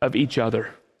of each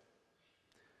other.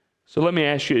 So let me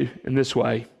ask you in this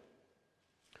way.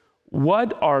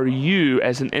 What are you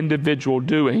as an individual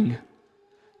doing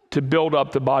to build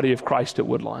up the body of Christ at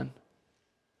Woodlawn?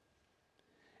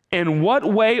 In what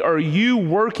way are you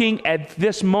working at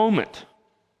this moment?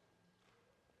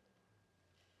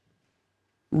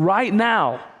 Right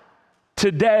now,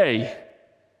 today,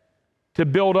 to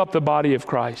build up the body of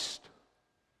Christ?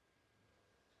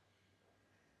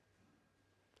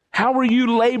 How are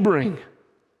you laboring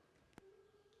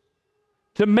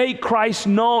to make Christ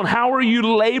known? How are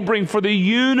you laboring for the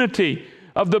unity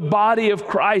of the body of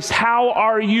Christ? How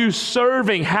are you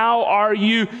serving? How are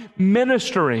you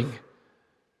ministering?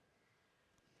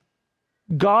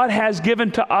 God has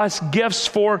given to us gifts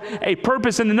for a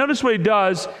purpose. And notice what he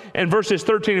does in verses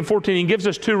 13 and 14. He gives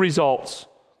us two results.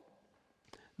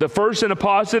 The first in the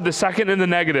positive, the second in the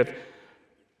negative.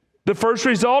 The first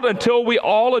result, until we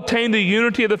all attain the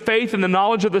unity of the faith and the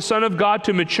knowledge of the Son of God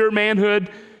to mature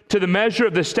manhood, to the measure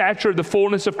of the stature of the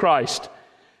fullness of Christ.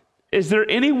 Is there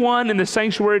anyone in the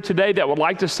sanctuary today that would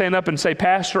like to stand up and say,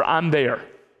 Pastor, I'm there?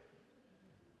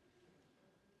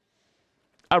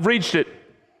 I've reached it.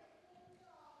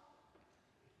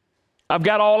 I've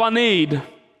got all I need.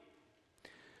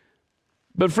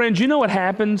 But friends, you know what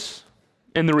happens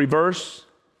in the reverse?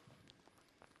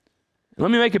 Let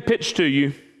me make a pitch to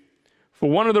you for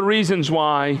one of the reasons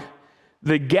why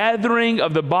the gathering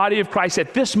of the body of Christ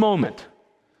at this moment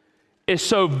is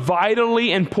so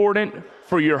vitally important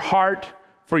for your heart,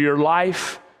 for your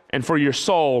life, and for your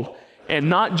soul, and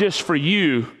not just for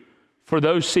you, for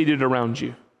those seated around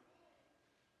you.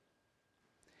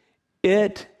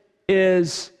 It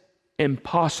is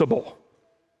impossible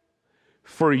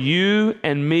for you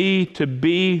and me to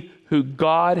be who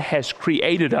God has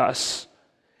created us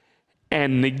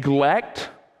and neglect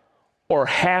or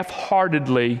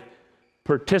half-heartedly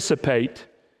participate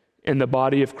in the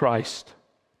body of Christ.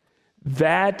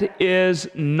 That is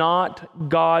not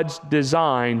God's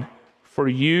design for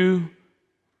you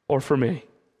or for me.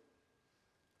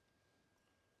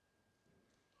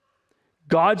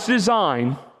 God's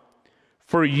design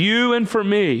for you and for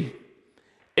me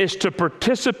is to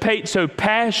participate so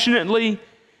passionately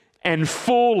and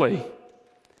fully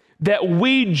that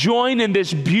we join in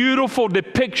this beautiful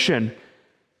depiction,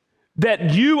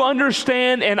 that you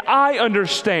understand and I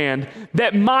understand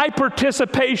that my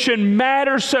participation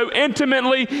matters so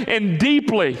intimately and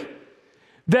deeply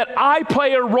that I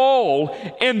play a role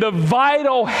in the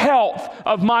vital health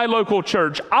of my local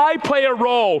church. I play a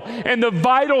role in the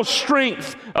vital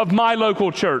strength of my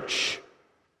local church.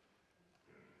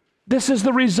 This is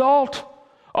the result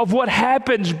of what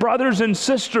happens, brothers and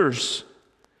sisters,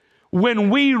 when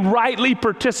we rightly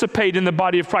participate in the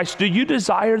body of Christ. Do you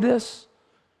desire this?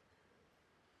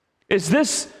 Is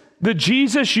this the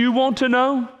Jesus you want to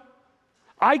know?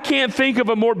 I can't think of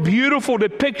a more beautiful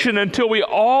depiction until we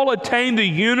all attain the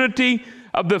unity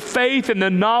of the faith and the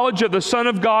knowledge of the Son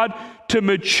of God to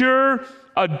mature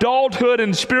adulthood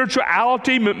and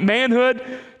spirituality,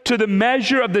 manhood, to the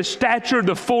measure of the stature of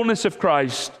the fullness of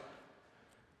Christ.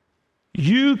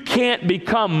 You can't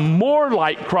become more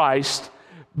like Christ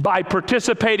by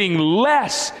participating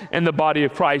less in the body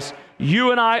of Christ.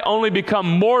 You and I only become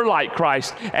more like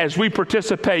Christ as we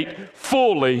participate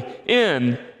fully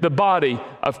in the body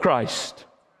of Christ.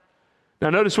 Now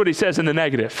notice what he says in the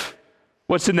negative.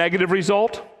 What's the negative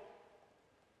result?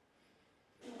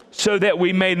 So that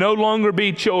we may no longer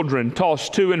be children,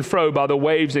 tossed to and fro by the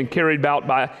waves and carried about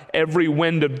by every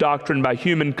wind of doctrine, by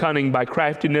human cunning, by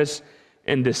craftiness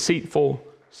and deceitful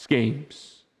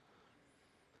schemes.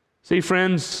 See,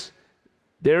 friends,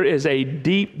 there is a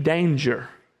deep danger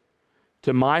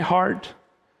to my heart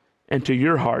and to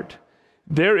your heart.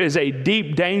 There is a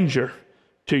deep danger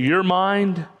to your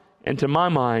mind and to my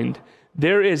mind.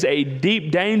 There is a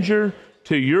deep danger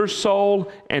to your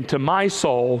soul and to my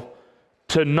soul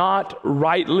to not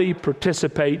rightly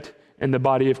participate in the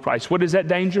body of Christ. What is that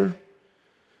danger?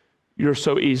 You're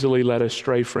so easily led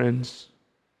astray, friends.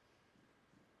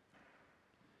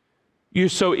 You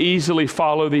so easily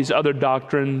follow these other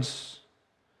doctrines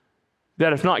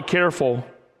that, if not careful,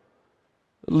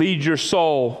 lead your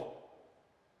soul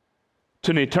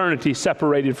to an eternity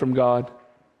separated from God,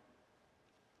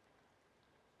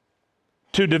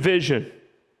 to division,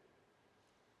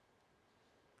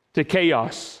 to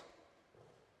chaos.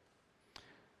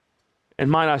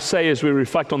 And might I say, as we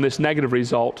reflect on this negative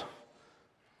result,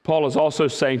 Paul is also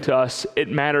saying to us, it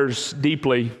matters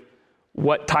deeply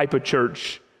what type of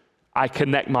church I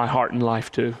connect my heart and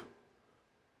life to.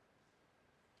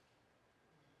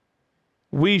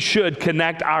 We should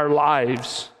connect our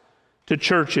lives to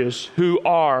churches who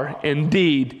are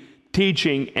indeed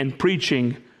teaching and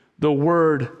preaching the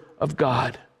Word of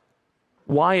God.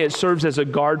 Why? It serves as a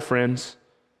guard, friends.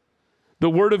 The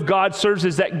Word of God serves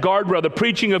as that guardrail. The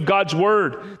preaching of God's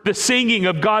Word, the singing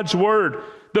of God's Word,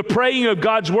 the praying of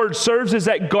God's Word serves as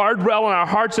that guardrail in our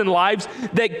hearts and lives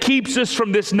that keeps us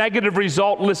from this negative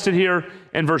result listed here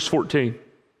in verse 14.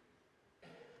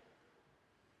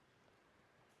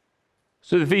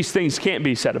 So that these things can't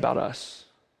be said about us.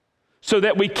 So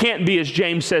that we can't be, as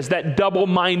James says, that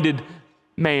double-minded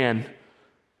man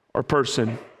or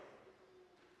person.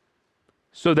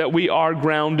 So that we are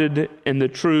grounded in the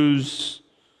truths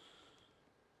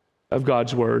of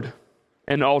God's Word.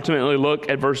 And ultimately look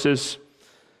at verses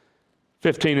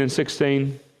 15 and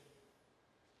 16.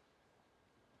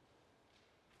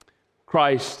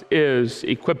 Christ is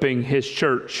equipping His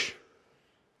church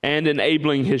and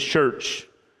enabling His church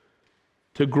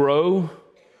to grow,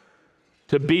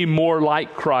 to be more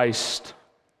like Christ,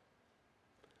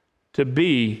 to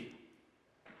be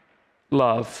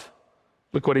love.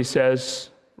 Look what he says.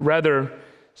 Rather,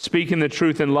 speaking the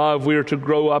truth in love, we are to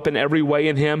grow up in every way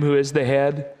in Him who is the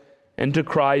head, and to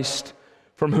Christ,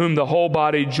 from whom the whole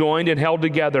body, joined and held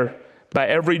together by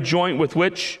every joint with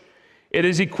which it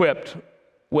is equipped,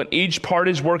 when each part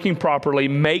is working properly,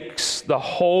 makes the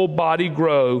whole body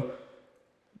grow.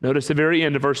 Notice the very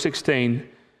end of verse 16,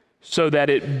 so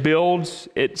that it builds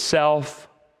itself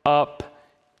up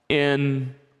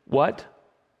in what?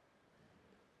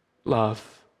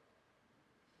 Love.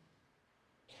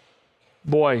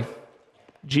 Boy,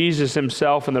 Jesus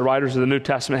Himself and the writers of the New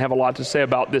Testament have a lot to say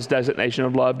about this designation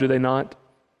of love, do they not?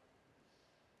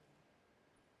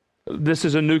 This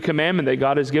is a new commandment that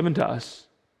God has given to us,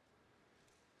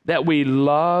 that we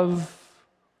love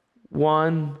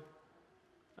one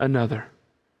another.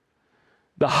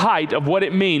 The height of what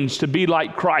it means to be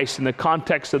like Christ in the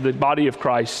context of the body of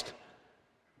Christ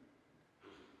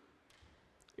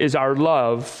is our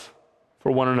love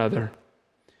for one another.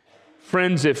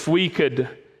 Friends, if we could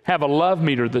have a love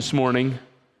meter this morning,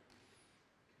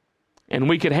 and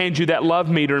we could hand you that love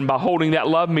meter, and by holding that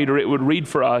love meter, it would read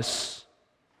for us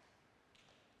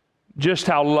just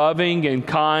how loving and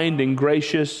kind and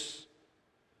gracious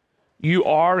you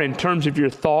are in terms of your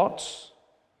thoughts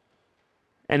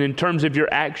and in terms of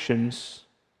your actions.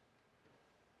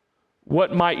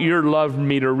 What might your love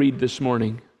meter read this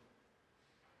morning?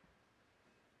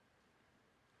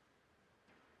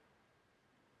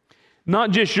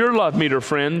 Not just your love meter,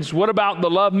 friends. What about the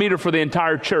love meter for the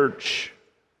entire church?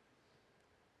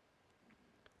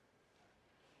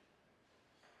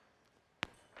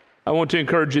 I want to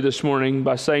encourage you this morning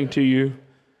by saying to you,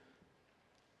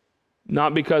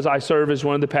 not because I serve as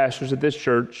one of the pastors at this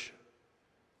church,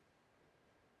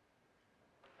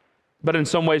 but in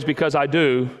some ways because I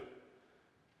do,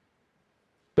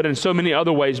 but in so many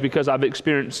other ways because I've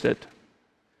experienced it.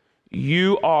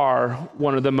 You are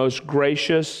one of the most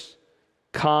gracious,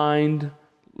 kind,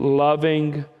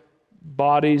 loving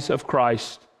bodies of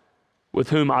Christ with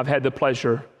whom I've had the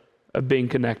pleasure of being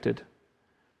connected.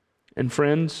 And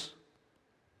friends,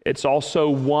 it's also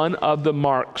one of the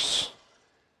marks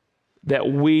that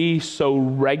we so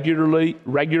regularly,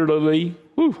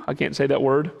 I can't say that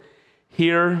word,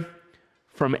 hear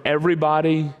from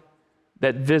everybody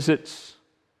that visits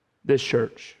this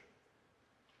church.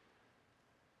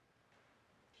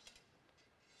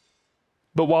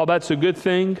 But while that's a good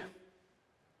thing,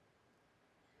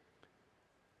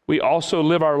 we also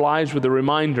live our lives with a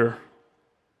reminder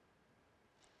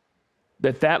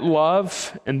that that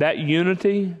love and that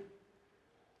unity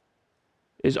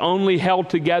is only held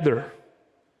together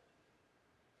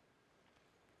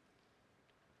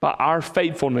by our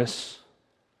faithfulness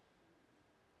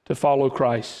to follow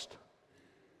Christ.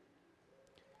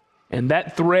 And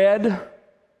that thread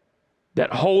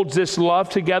that holds this love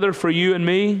together for you and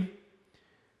me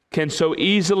can so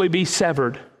easily be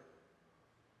severed.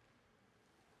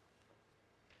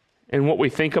 And what we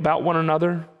think about one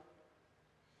another,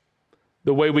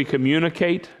 the way we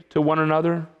communicate to one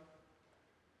another,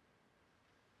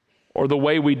 or the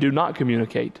way we do not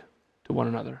communicate to one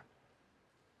another.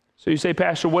 So you say,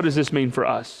 Pastor, what does this mean for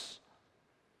us?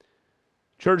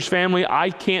 Church family, I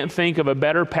can't think of a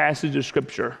better passage of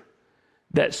Scripture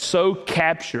that so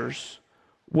captures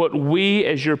what we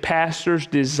as your pastors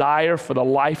desire for the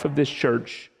life of this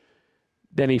church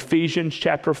than Ephesians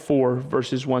chapter 4,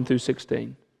 verses 1 through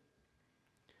 16.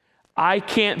 I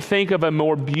can't think of a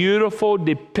more beautiful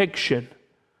depiction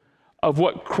of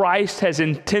what Christ has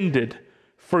intended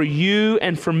for you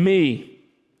and for me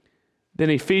than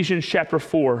Ephesians chapter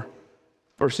 4,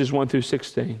 verses 1 through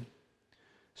 16.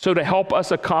 So to help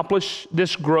us accomplish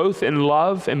this growth in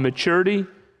love and maturity,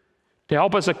 to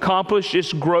help us accomplish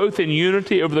this growth in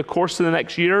unity over the course of the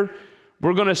next year,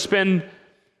 we're going to spend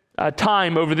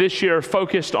time over this year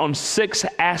focused on 6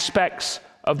 aspects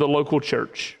of the local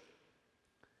church.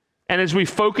 And as we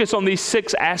focus on these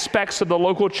 6 aspects of the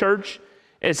local church,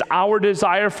 it's our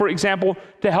desire, for example,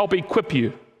 to help equip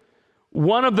you.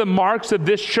 One of the marks of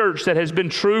this church that has been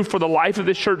true for the life of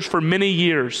this church for many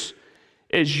years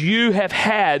is you have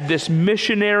had this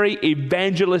missionary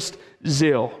evangelist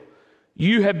zeal.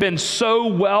 You have been so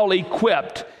well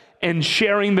equipped in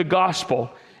sharing the gospel,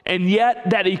 and yet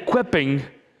that equipping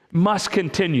must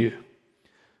continue.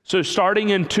 So starting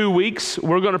in 2 weeks,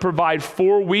 we're going to provide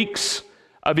 4 weeks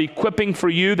of equipping for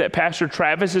you that Pastor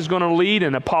Travis is going to lead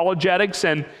in apologetics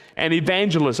and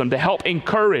evangelism to help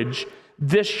encourage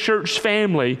this church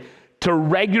family to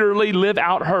regularly live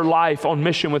out her life on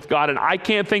mission with God. And I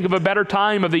can't think of a better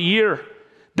time of the year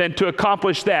than to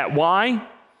accomplish that. Why?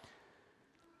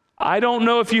 I don't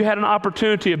know if you had an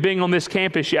opportunity of being on this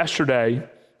campus yesterday.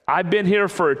 I've been here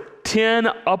for 10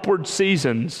 upward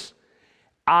seasons.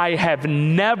 I have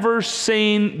never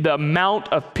seen the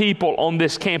amount of people on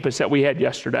this campus that we had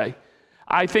yesterday.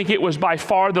 I think it was by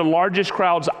far the largest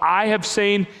crowds I have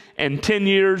seen in 10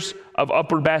 years of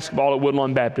upward basketball at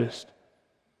Woodlawn Baptist.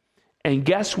 And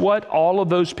guess what all of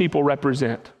those people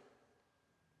represent?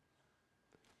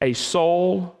 A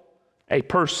soul, a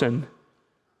person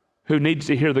who needs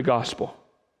to hear the gospel.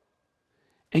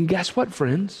 And guess what,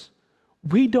 friends?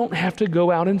 We don't have to go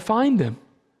out and find them.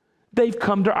 They've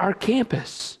come to our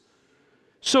campus.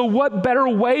 So what better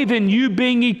way than you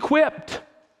being equipped?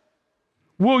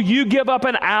 Will you give up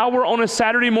an hour on a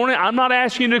Saturday morning? I'm not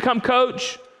asking you to come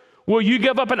coach. Will you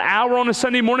give up an hour on a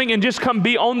Sunday morning and just come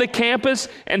be on the campus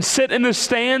and sit in the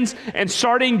stands and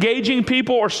start engaging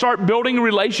people or start building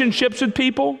relationships with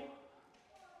people?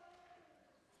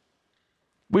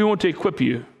 We want to equip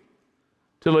you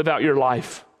to live out your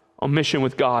life on mission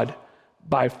with God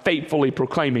by faithfully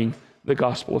proclaiming the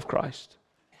gospel of Christ.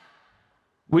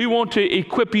 We want to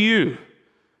equip you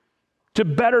to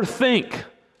better think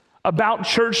about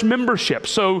church membership.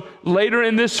 So later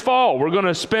in this fall, we're going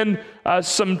to spend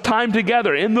some time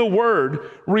together in the Word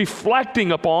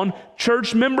reflecting upon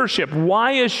church membership.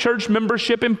 Why is church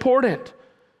membership important?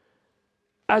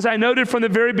 As I noted from the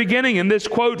very beginning in this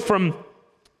quote from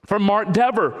Mark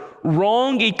Dever,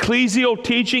 wrong ecclesial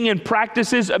teaching and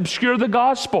practices obscure the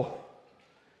gospel.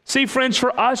 See, friends,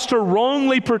 for us to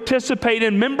wrongly participate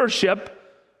in membership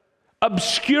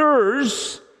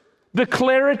obscures the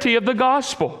clarity of the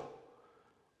gospel.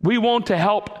 We want to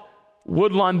help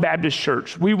Woodlawn Baptist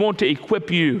Church. We want to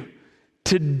equip you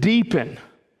to deepen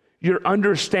your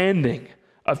understanding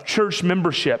of church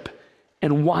membership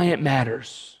and why it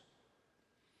matters.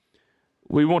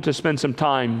 We want to spend some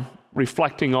time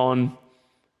reflecting on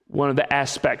one of the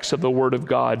aspects of the Word of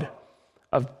God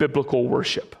of biblical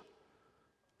worship.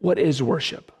 What is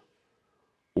worship?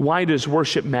 Why does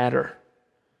worship matter?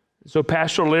 So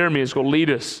Pastor Laramie is going to lead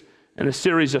us in a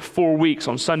series of 4 weeks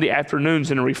on Sunday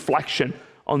afternoons in a reflection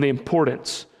on the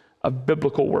importance of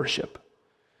biblical worship.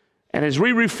 And as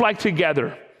we reflect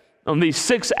together on these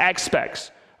 6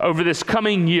 aspects over this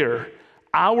coming year,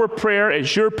 our prayer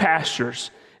as your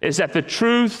pastors is that the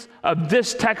truth of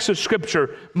this text of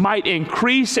Scripture might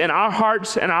increase in our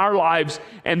hearts and our lives,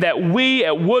 and that we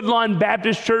at Woodlawn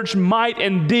Baptist Church might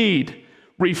indeed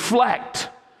reflect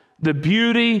the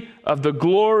beauty of the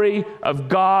glory of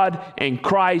God and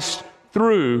Christ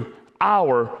through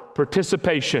our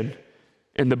participation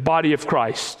in the body of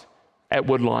Christ at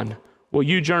Woodlawn. Will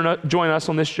you join us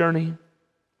on this journey?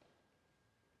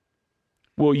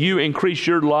 Will you increase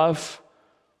your love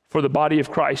for the body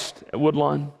of Christ at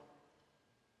Woodlawn?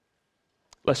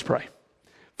 Let's pray.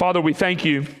 Father, we thank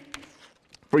you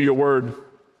for your word.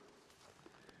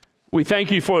 We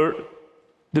thank you for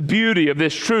the beauty of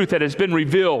this truth that has been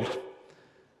revealed,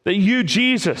 that you,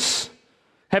 Jesus,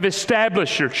 have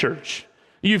established your church.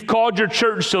 You've called your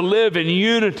church to live in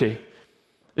unity.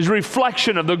 It's a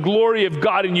reflection of the glory of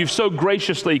God, and you've so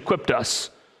graciously equipped us.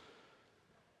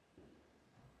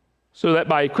 So that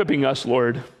by equipping us,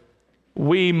 Lord,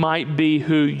 we might be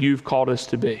who you've called us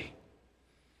to be.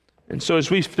 And so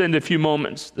as we spend a few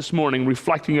moments this morning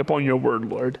reflecting upon your word,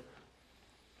 Lord,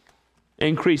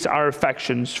 increase our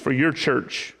affections for your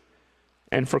church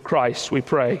and for Christ, we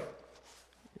pray.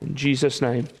 In Jesus'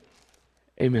 name,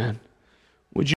 amen.